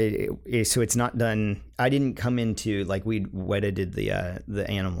not so it's not done. I didn't come into like Weta did the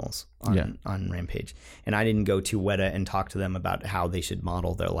animals on Rampage, and I didn't go to Weta and talk to them about how they should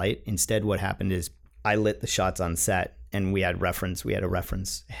model their light. Instead, what happened is I lit the shots on set, and we had a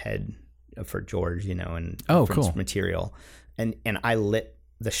reference head for George, you know, and reference material, and I lit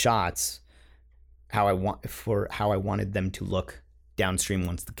the shots how I wanted them to look downstream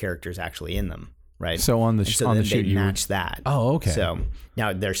once the character's actually in them. Right. So on the shoot, you match that. Oh, okay. So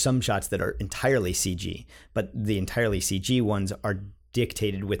now there's some shots that are entirely CG, but the entirely CG ones are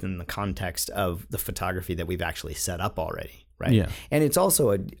dictated within the context of the photography that we've actually set up already. Right. Yeah. And it's also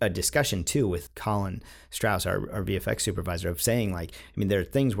a discussion too with Colin Strauss, our VFX supervisor, of saying like, I mean, there are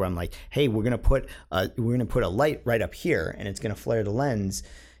things where I'm like, hey, we're gonna put a light right up here, and it's gonna flare the lens.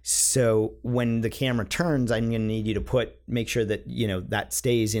 So when the camera turns, I'm gonna need you to make sure that, you know, that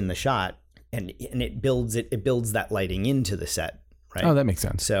stays in the shot. And it builds that lighting into the set, right? Oh, that makes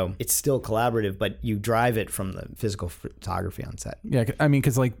sense. So it's still collaborative, but you drive it from the physical photography on set. Yeah, I mean,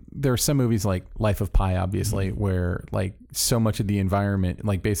 because like there are some movies like Life of Pi, obviously, where like so much of the environment,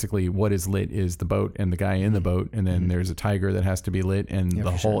 like basically what is lit is the boat and the guy in the boat, and then there's a tiger that has to be lit, and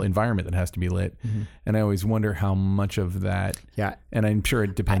the whole environment that has to be lit. And I always wonder how much of that. Yeah, and I'm sure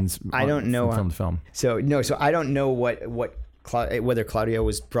it depends. I don't know from film to film. So I don't know whether Claudio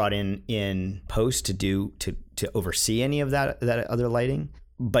was brought in post to oversee any of that other lighting,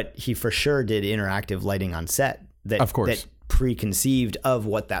 but he for sure did interactive lighting on set that, of course, that preconceived of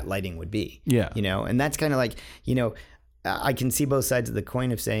what that lighting would be. Yeah. And that's kind of like, I can see both sides of the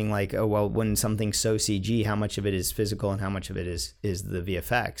coin of saying like, oh, well, when something's so CG, how much of it is physical and how much of it is the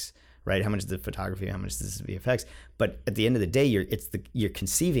VFX, right? How much is the photography, how much is the VFX? But at the end of the day, you're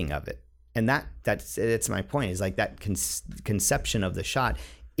conceiving of it. And that's my point, is like that conception of the shot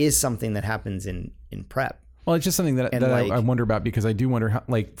is something that happens in prep. Well, it's just something that like, I wonder about, because I do wonder how,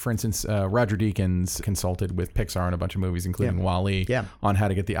 like, for instance, Roger Deakins consulted with Pixar on a bunch of movies, including WALL-E, on how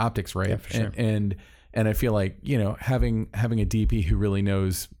to get the optics right. Yeah, for sure. And I feel like, having a DP who really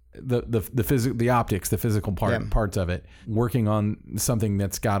knows the optics, the physical parts of it, working on something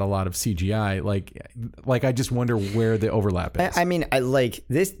that's got a lot of CGI, like I just wonder where the overlap is. I mean, like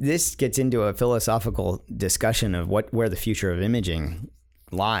this gets into a philosophical discussion of where the future of imaging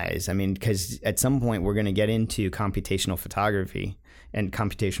lies. I mean, because at some point we're going to get into computational photography and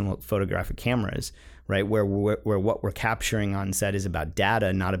computational photographic cameras, right? Where what we're capturing on set is about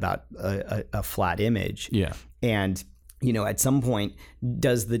data, not about a flat image. Yeah. And at some point,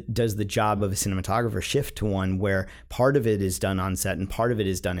 does the job of a cinematographer shift to one where part of it is done on set and part of it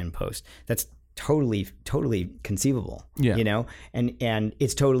is done in post? That's totally conceivable. Yeah. And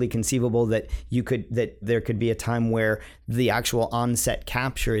it's totally conceivable that there could be a time where the actual on-set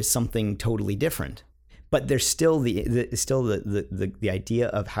capture is something totally different. But there's still the idea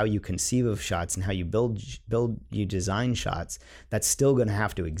of how you conceive of shots and how you you design shots. That's still going to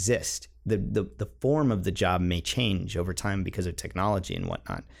have to exist. The form of the job may change over time because of technology and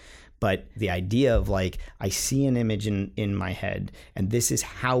whatnot. But the idea of like, I see an image in my head, and this is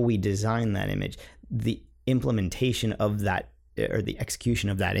how we design that image. The implementation of that, or the execution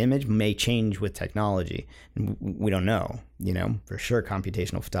of that image, may change with technology. And we don't know. For sure,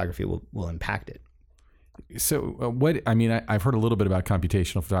 computational photography will impact it. So I've heard a little bit about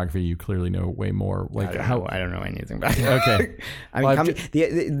computational photography. You clearly know way more. Like I don't know anything about it. Okay.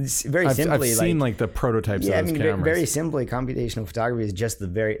 Very simply, I've seen like the prototypes of those cameras. Very simply, computational photography is just the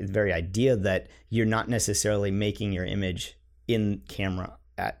very idea that you're not necessarily making your image in camera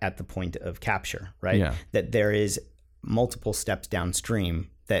at the point of capture, right? Yeah. That there is multiple steps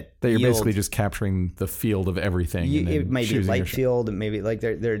downstream that you're basically just capturing the field of everything. It may be light field, and maybe like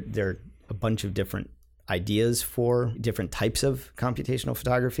there are a bunch of different ideas for different types of computational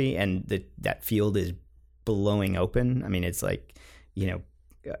photography, and that field is blowing open. I mean, it's like,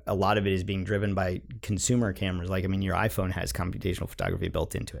 a lot of it is being driven by consumer cameras. Like, I mean, your iPhone has computational photography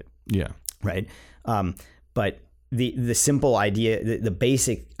built into it. Yeah. Right. But the simple idea, the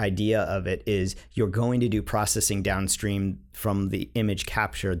basic idea of it is you're going to do processing downstream from the image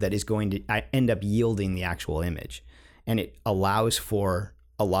capture that is going to end up yielding the actual image. And it allows for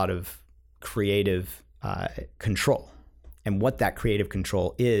a lot of creative control, and what that creative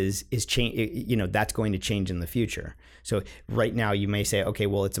control is change. That's going to change in the future. So right now you may say, okay,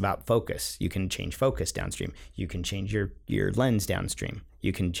 well, it's about focus. You can change focus downstream. You can change your lens downstream.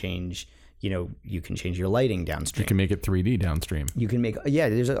 You can change your lighting downstream. You can make it 3D downstream. You can make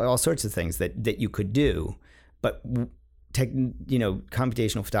there's all sorts of things that you could do, but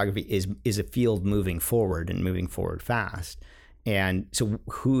computational photography is a field moving forward fast. And so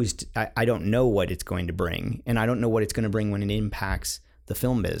I don't know what it's going to bring, and I don't know what it's going to bring when it impacts the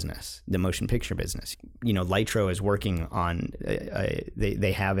film business, the motion picture business. Lytro is working on,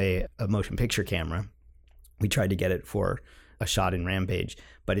 they have a motion picture camera. We tried to get it for a shot in Rampage,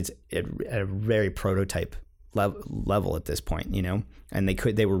 but it's at a very prototype level at this point, and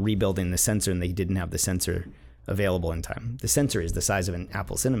they were rebuilding the sensor, and they didn't have the sensor available in time. The sensor is the size of an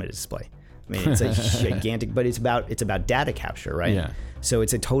Apple Cinema display. I mean, it's a gigantic, but it's about data capture, right? Yeah. So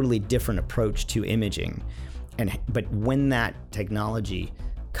it's a totally different approach to imaging, but when that technology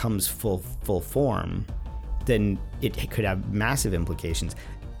comes full form, then it could have massive implications.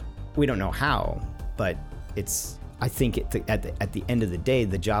 We don't know how, but I think at the end of the day,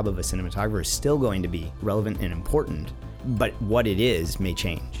 the job of a cinematographer is still going to be relevant and important, but what it is may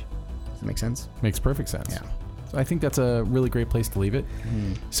change. Does that make sense? Makes perfect sense. Yeah. So I think that's a really great place to leave it.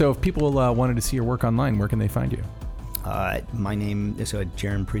 So if people wanted to see your work online, where can they find you? My name is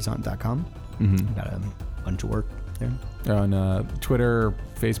JaronPresant.com. Got a bunch of work there. On Twitter,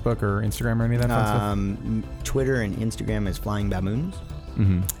 Facebook, or Instagram, or any of that fun stuff? Twitter and Instagram is Flying Baboons.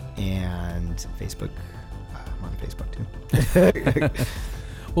 Mm-hmm. And Facebook, I'm on Facebook too.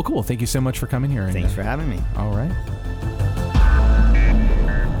 Well, cool. Thank you so much for coming here. Thanks for having me. All right.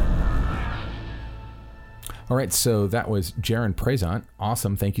 All right, so that was Jaron Presant.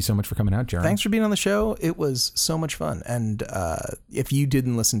 Awesome. Thank you so much for coming out, Jaron. Thanks for being on the show. It was so much fun. And if you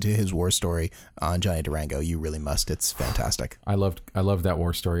didn't listen to his war story on Johnny Durango, you really must. It's fantastic. I loved that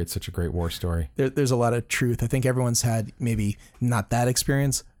war story. It's such a great war story. There's a lot of truth. I think everyone's had maybe not that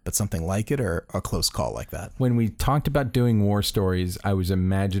experience, but something like it or a close call like that. When we talked about doing war stories, I was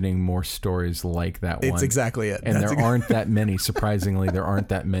imagining more stories like that one. It's exactly it. And there aren't that many, surprisingly, there aren't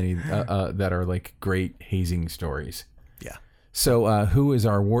that many that are like great hazing stories. Yeah. So who is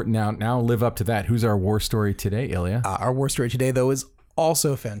our war, now live up to that. Who's our war story today, Ilya? Our war story today, though, is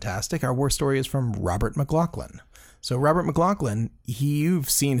also fantastic. Our war story is from Robert McLaughlin. So Robert McLaughlin, you've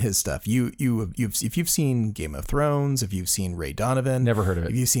seen his stuff. If you've seen Game of Thrones, if you've seen Ray Donovan, never heard of it.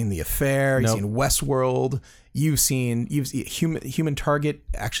 If you've seen The Affair, nope. You've seen Westworld, you've seen Human Target.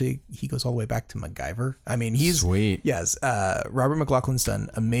 Actually, he goes all the way back to MacGyver. I mean, he's sweet. Yes, Robert McLaughlin's done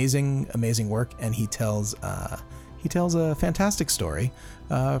amazing work, and he tells a fantastic story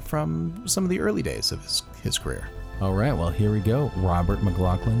from some of the early days of his career. All right, well, here we go. Robert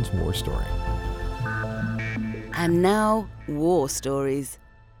McLaughlin's war story. And now, war stories.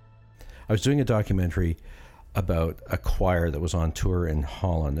 I was doing a documentary about a choir that was on tour in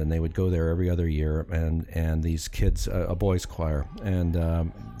Holland, and they would go there every other year, and these kids, a boys' choir, and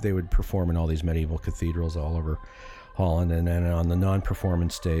they would perform in all these medieval cathedrals all over Holland, and then on the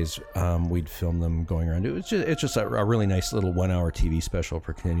non-performance days, we'd film them going around. It's just a really nice little 1-hour TV special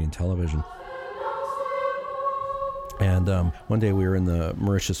for Canadian television. And one day we were in the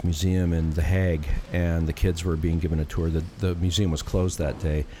Mauritius Museum in The Hague, and the kids were being given a tour. The museum was closed that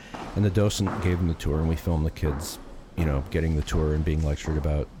day, and the docent gave them the tour, and we filmed the kids, getting the tour and being lectured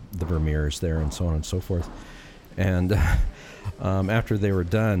about the Vermeers there and so on and so forth. And after they were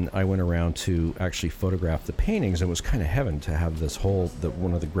done, I went around to actually photograph the paintings. It was kind of heaven to have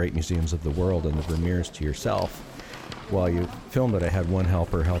one of the great museums of the world and the Vermeers to yourself. While you filmed it, I had one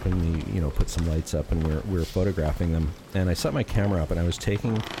helper helping me, put some lights up, and we were photographing them. And I set my camera up, and I was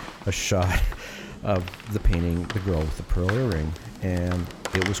taking a shot of the painting, The Girl with the Pearl Earring, and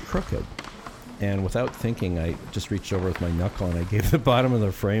it was crooked. And without thinking, I just reached over with my knuckle, and I gave the bottom of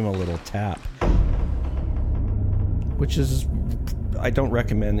the frame a little tap, which is, I don't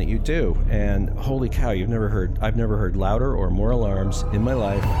recommend that you do. And holy cow, I've never heard louder or more alarms in my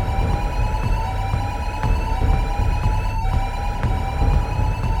life.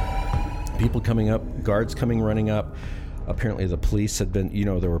 People coming up, guards running up. Apparently the police had been,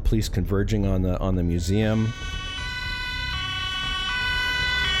 there were police converging on the museum.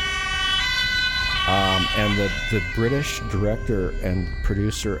 And the British director and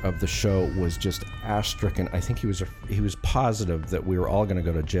producer of the show was just awe-stricken. I think he was positive that we were all going to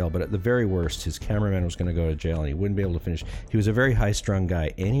go to jail, but at the very worst, his cameraman was going to go to jail and he wouldn't be able to finish. He was a very high-strung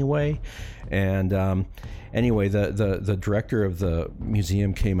guy anyway, and anyway, the director of the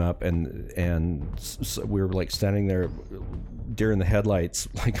museum came up and so we were like standing there, deer in the headlights,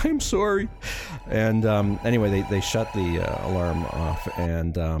 like, I'm sorry. And anyway, they shut the alarm off,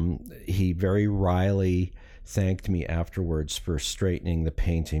 and he very wryly thanked me afterwards for straightening the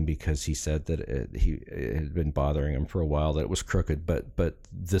painting, because he said that it had been bothering him for a while, that it was crooked, but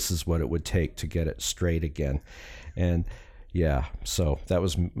this is what it would take to get it straight again. And yeah, so that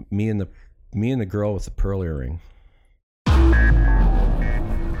was me and the girl with the pearl earring. And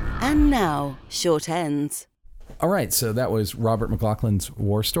now, short ends. All right, so that was Robert McLaughlin's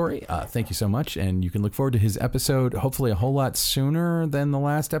war story. Thank you so much, and you can look forward to his episode hopefully a whole lot sooner than the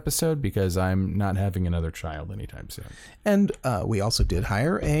last episode, because I'm not having another child anytime soon. And we also did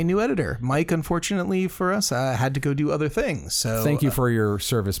hire a new editor. Mike, unfortunately for us, had to go do other things. So thank you for your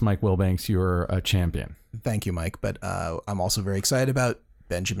service, Mike Wilbanks. You're a champion. Thank you, Mike. But I'm also very excited about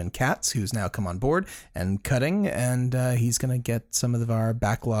Benjamin Katz, who's now come on board and cutting, and he's going to get some of our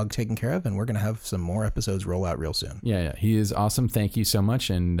backlog taken care of, and we're going to have some more episodes roll out real soon. Yeah, he is awesome. Thank you so much,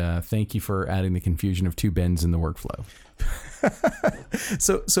 and thank you for adding the confusion of two Bens in the workflow.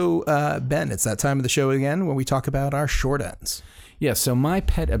 So Ben, it's that time of the show again when we talk about our short ends. Yeah, so my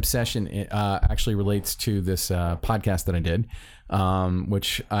pet obsession actually relates to this podcast that I did,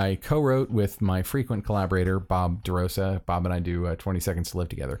 which I co-wrote with my frequent collaborator, Bob DeRosa. Bob and I do 20 Seconds to Live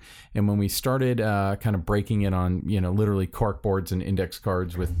together. And when we started kind of breaking it on, literally cork boards and index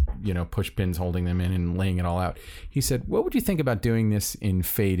cards with, push pins holding them in and laying it all out, he said, what would you think about doing this in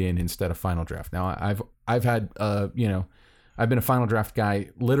fade in instead of Final Draft? Now, I've had, I've been a Final Draft guy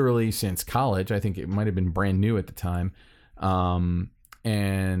literally since college. I think it might have been brand new at the time.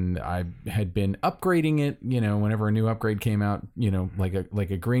 And I had been upgrading it, whenever a new upgrade came out, like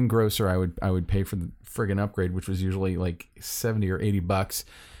a greengrocer, I would pay for the friggin' upgrade, which was usually like $70 or $80,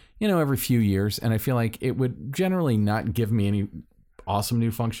 every few years. And I feel like it would generally not give me any awesome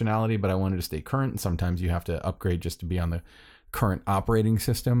new functionality, but I wanted to stay current. And sometimes you have to upgrade just to be on the current operating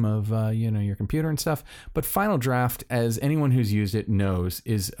system of, your computer and stuff. But Final Draft, as anyone who's used it knows,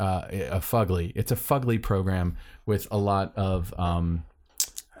 is a fugly. It's a fugly program with a lot of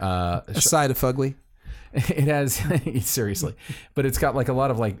a side of fugly. It has seriously, but it's got like a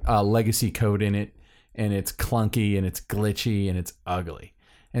lot of like legacy code in it, and it's clunky and it's glitchy and it's ugly.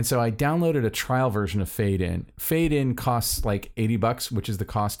 And so I downloaded a trial version of Fade In. Fade In costs like $80, which is the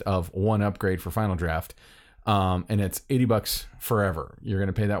cost of one upgrade for Final Draft. And it's $80 forever. You're going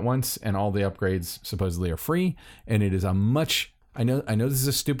to pay that once, and all the upgrades supposedly are free. And it is a much, I know this is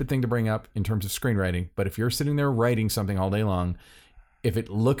a stupid thing to bring up in terms of screenwriting, but if you're sitting there writing something all day long, if it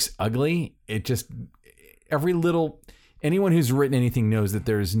looks ugly, it just, anyone who's written anything knows that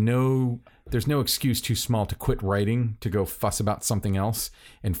there's no excuse too small to quit writing to go fuss about something else.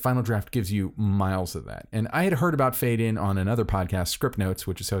 And Final Draft gives you miles of that. And I had heard about Fade In on another podcast, Script Notes,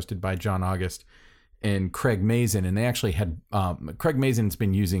 which is hosted by John August and Craig Mazin, and they actually had Craig Mazin's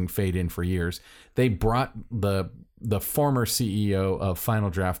been using Fade In for years. They brought the former CEO of Final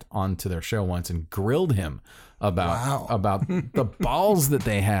Draft onto their show once and grilled him about the balls that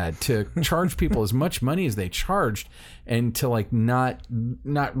they had to charge people as much money as they charged, and to like not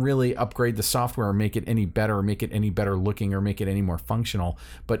really upgrade the software or make it any better or make it any better looking or make it any more functional,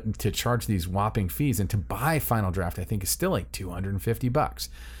 but to charge these whopping fees. And to buy Final Draft, I think, is still like $250.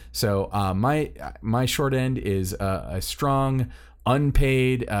 So my short end is a strong,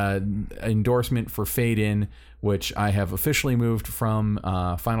 unpaid endorsement for Fade In, which I have officially moved from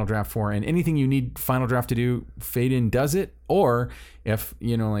Final Draft for. And anything you need Final Draft to do, Fade In does it. Or if,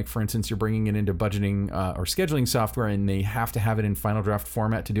 like for instance, you're bringing it into budgeting or scheduling software and they have to have it in Final Draft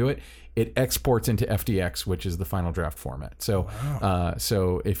format to do it, it exports into FDX, which is the Final Draft format. So,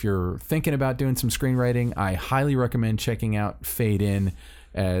 so if you're thinking about doing some screenwriting, I highly recommend checking out Fade In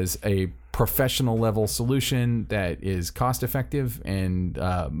as a professional level solution that is cost effective and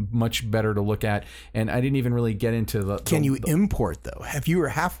much better to look at. And I didn't even really get into the. Can you import though? If you were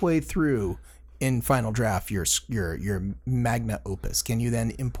halfway through in Final Draft your magna opus, can you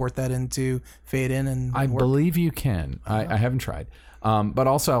then import that into Fade In and I work? believe you can. I haven't tried. But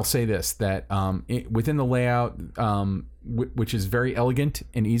also I'll say this, that within the layout, which is very elegant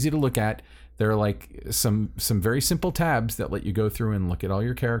and easy to look at, there are like some very simple tabs that let you go through and look at all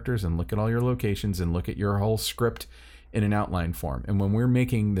your characters and look at all your locations and look at your whole script in an outline form. And when we're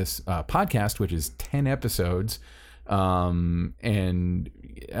making this podcast, which is 10 episodes, and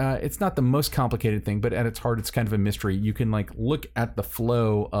it's not the most complicated thing, but at its heart, it's kind of a mystery. You can like look at the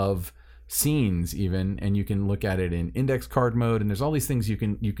flow of scenes even, and you can look at it in index card mode. And there's all these things you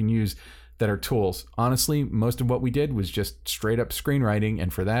can use that are tools. Honestly, most of what we did was just straight up screenwriting,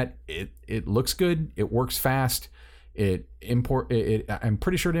 and for that, it looks good, it works fast. I'm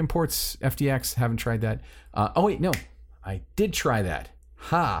pretty sure it imports FDX. Haven't tried that. Oh wait, no, I did try that.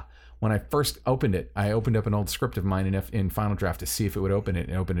 When I first opened it, I opened up an old script of mine in Final Draft to see if it would open it,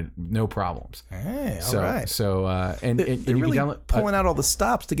 and opened it no problems. Hey, all right. So and they're you really can download, pulling out all the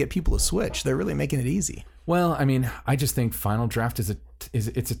stops to get people to switch. They're really making it easy. Well, I mean, I just think Final Draft is a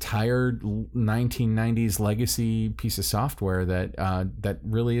tired 1990s legacy piece of software that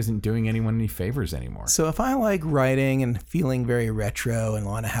really isn't doing anyone any favors anymore. So if I like writing and feeling very retro and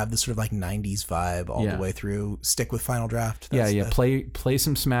want to have this sort of like 90s vibe all the way through, stick with Final Draft. Play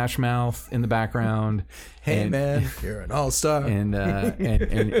some Smash Mouth in the background. Hey man, you're an all-star. And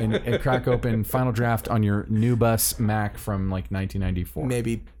crack open Final Draft on your new bus Mac from like 1994.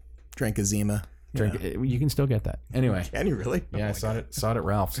 Maybe drink a Zima. You can still get that. Anyway. Can you really? Yeah, I saw it at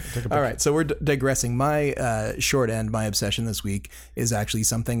Ralph's. All right, so we're digressing. My short end, my obsession this week is actually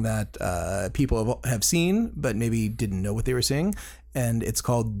something that people have seen, but maybe didn't know what they were seeing, and it's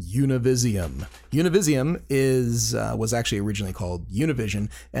called Univisium. Univisium was actually originally called Univision,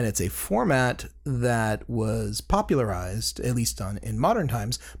 and it's a format that was popularized, at least in modern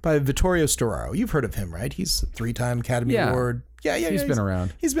times, by Vittorio Storaro. You've heard of him, right? He's a 3-time Academy Award Yeah. He's been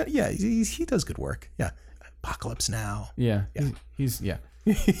around. He does good work. Yeah. Apocalypse Now. Yeah. He's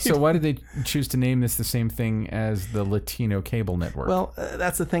So why did they choose to name this the same thing as the Latino cable network? Well,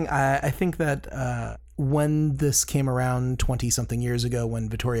 that's the thing. I think that when this came around 20-something years ago, when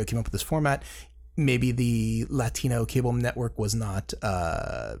Vittorio came up with this format, maybe the Latino cable network was not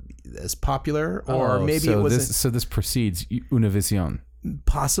as popular, or maybe it wasn't. This precedes Univision.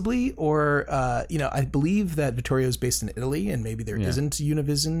 Possibly, or I believe that Vittorio is based in Italy, and maybe there isn't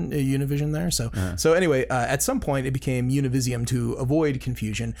Univision there. So anyway, at some point it became Univision to avoid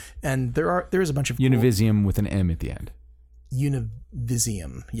confusion, and there is a bunch of Univision with an M at the end.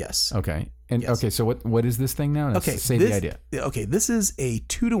 Univision, yes. Okay. And yes. Okay, so what is this thing now? The idea. Okay, this is a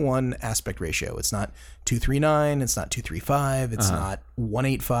 2-to-1 aspect ratio. It's not 2:3:9, it's not 2:3:5, it's not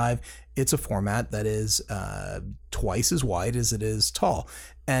 1:8:5. It's a format that is twice as wide as it is tall.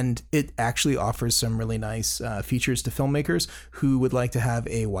 And it actually offers some really nice features to filmmakers who would like to have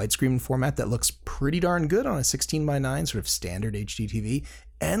a widescreen format that looks pretty darn good on a 16:9 sort of standard HD TV,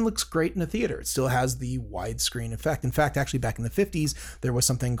 and looks great in a theater. It still has the widescreen effect. In fact, actually back in the 50s, there was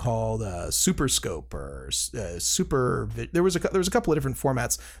something called Super Scope or Super. There was a couple of different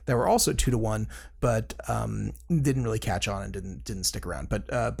formats that were also 2-to-1, but didn't really catch on and didn't stick around. But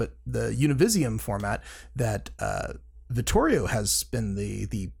the Univision format that Vittorio has been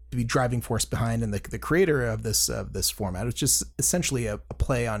the driving force behind, and the creator of this format, which is essentially a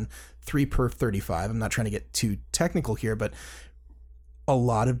play on 3:35. I'm not trying to get too technical here, but a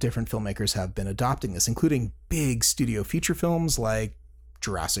lot of different filmmakers have been adopting this, including big studio feature films like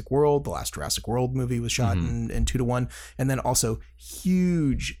Jurassic World. The last Jurassic World movie was shot in 2-to-1, and then also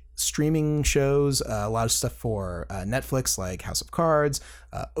huge streaming shows, a lot of stuff for Netflix like House of Cards,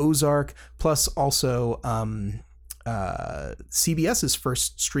 Ozark, plus also CBS's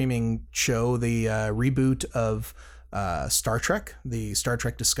first streaming show, the reboot of Star Trek, the Star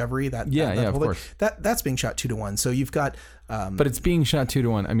Trek Discovery. Of course. That's being shot 2-to-1. So you've got, but it's being shot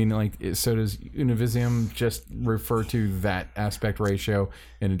 2-to-1. I mean, like, so does Univision just refer to that aspect ratio,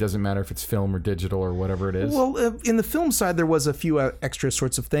 and it doesn't matter if it's film or digital or whatever it is? Well, in the film side, there was a few extra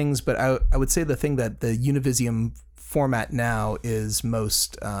sorts of things, but I would say the thing that the Univision format now is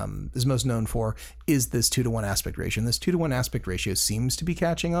most known for is this 2-to-1 aspect ratio. And this 2-to-1 aspect ratio seems to be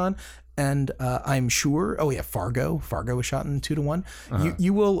catching on, and I'm sure. Oh yeah, Fargo was shot in 2-to-1.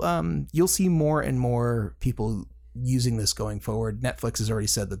 You'll see more and more people using this going forward. Netflix has already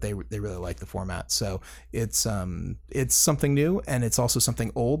said that they really like the format, so it's something new, and it's also something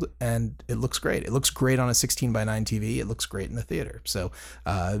old, and it looks great. It looks great on a 16:9 TV. It looks great in the theater. So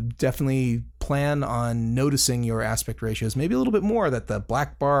definitely plan on noticing your aspect ratios maybe a little bit more, that the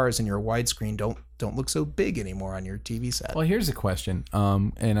black bars in your widescreen don't look so big anymore on your TV set. Well, here's a question,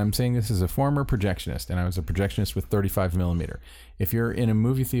 and I'm saying this as a former projectionist, and I was a projectionist with 35 millimeter. If you're in a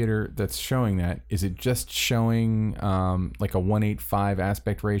movie theater that's showing that, is it just showing like a 1:8:5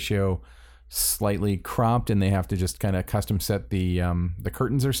 aspect ratio, slightly cropped, and they have to just kind of custom set the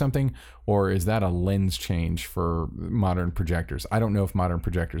curtains or something, or is that a lens change for modern projectors? I don't know if modern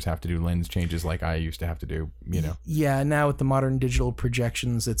projectors have to do lens changes like I used to have to do. Yeah, now with the modern digital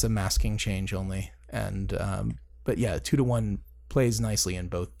projections, it's a masking change only, and but yeah, 2-to-1 plays nicely in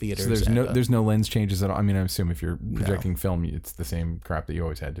both theaters. So there's no lens changes at all. I mean, I assume if you're projecting film, it's the same crap that you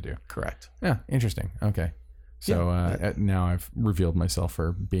always had to do. Correct. Yeah, interesting. Okay. So now I've revealed myself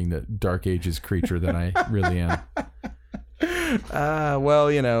for being the Dark Ages creature that I really am.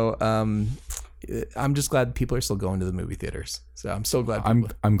 I'm just glad people are still going to the movie theaters. So I'm so glad.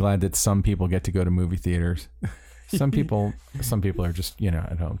 I'm glad that some people get to go to movie theaters. Some people are just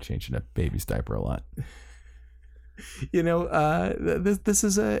at home changing a baby's diaper a lot. This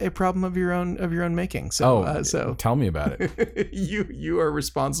is a problem of your own making. So so tell me about it. You are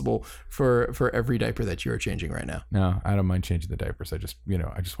responsible for every diaper that you are changing right now. No, I don't mind changing the diapers. I just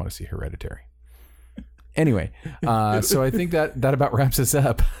want to see Hereditary. Anyway, so I think that about wraps us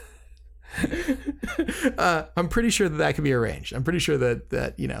up. I'm pretty sure that can be arranged. I'm pretty sure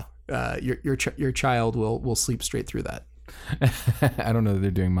that your child will sleep straight through that. I don't know that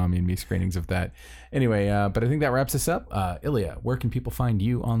they're doing Mommy and Me screenings of that. Anyway, but I think that wraps us up. Ilya, where can people find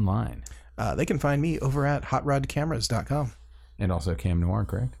you online? They can find me over at hotrodcameras.com. And also Cam Noir,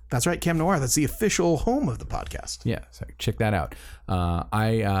 correct? That's right, Cam Noir. That's the official home of the podcast. Yeah, so check that out.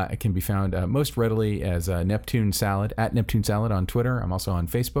 I can be found most readily as Neptune Salad, at Neptune Salad on Twitter. I'm also on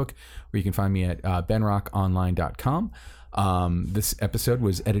Facebook, where you can find me at benrockonline.com. This episode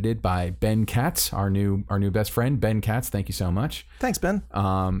was edited by Ben Katz, our new best friend. Ben Katz, thank you so much. Thanks, Ben.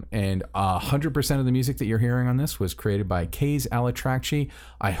 And 100% of the music that you're hearing on this was created by Kays Alatracci.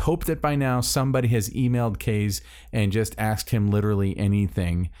 I hope that by now somebody has emailed Kays and just asked him literally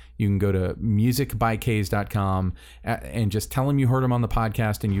anything. You can go to musicbykays.com and just tell him you heard him on the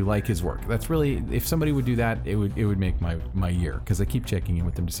podcast and you like his work. That's really, if somebody would do that, it would make my year, because I keep checking in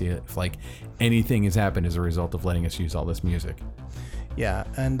with them to see if like anything has happened as a result of letting us use all this music. Yeah,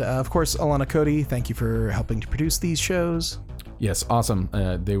 and of course, Alana Cody, thank you for helping to produce these shows. Yes, awesome.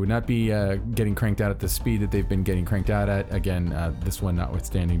 They would not be getting cranked out at the speed that they've been getting cranked out at. Again, this one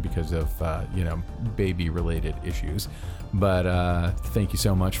notwithstanding because of baby-related issues. But thank you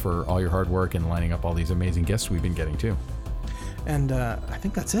so much for all your hard work and lining up all these amazing guests we've been getting too. And I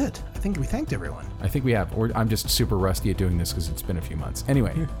think that's it. I think we thanked everyone. I think we have. I'm just super rusty at doing this because it's been a few months.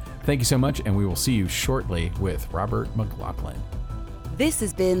 Anyway, thank you so much, and we will see you shortly with Robert McLaughlin. This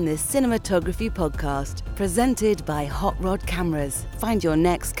has been the Cinematography Podcast, presented by Hot Rod Cameras. Find your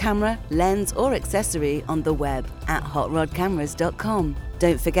next camera, lens, or accessory on the web at hotrodcameras.com.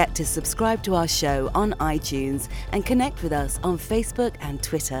 Don't forget to subscribe to our show on iTunes and connect with us on Facebook and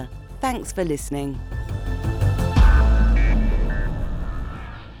Twitter. Thanks for listening.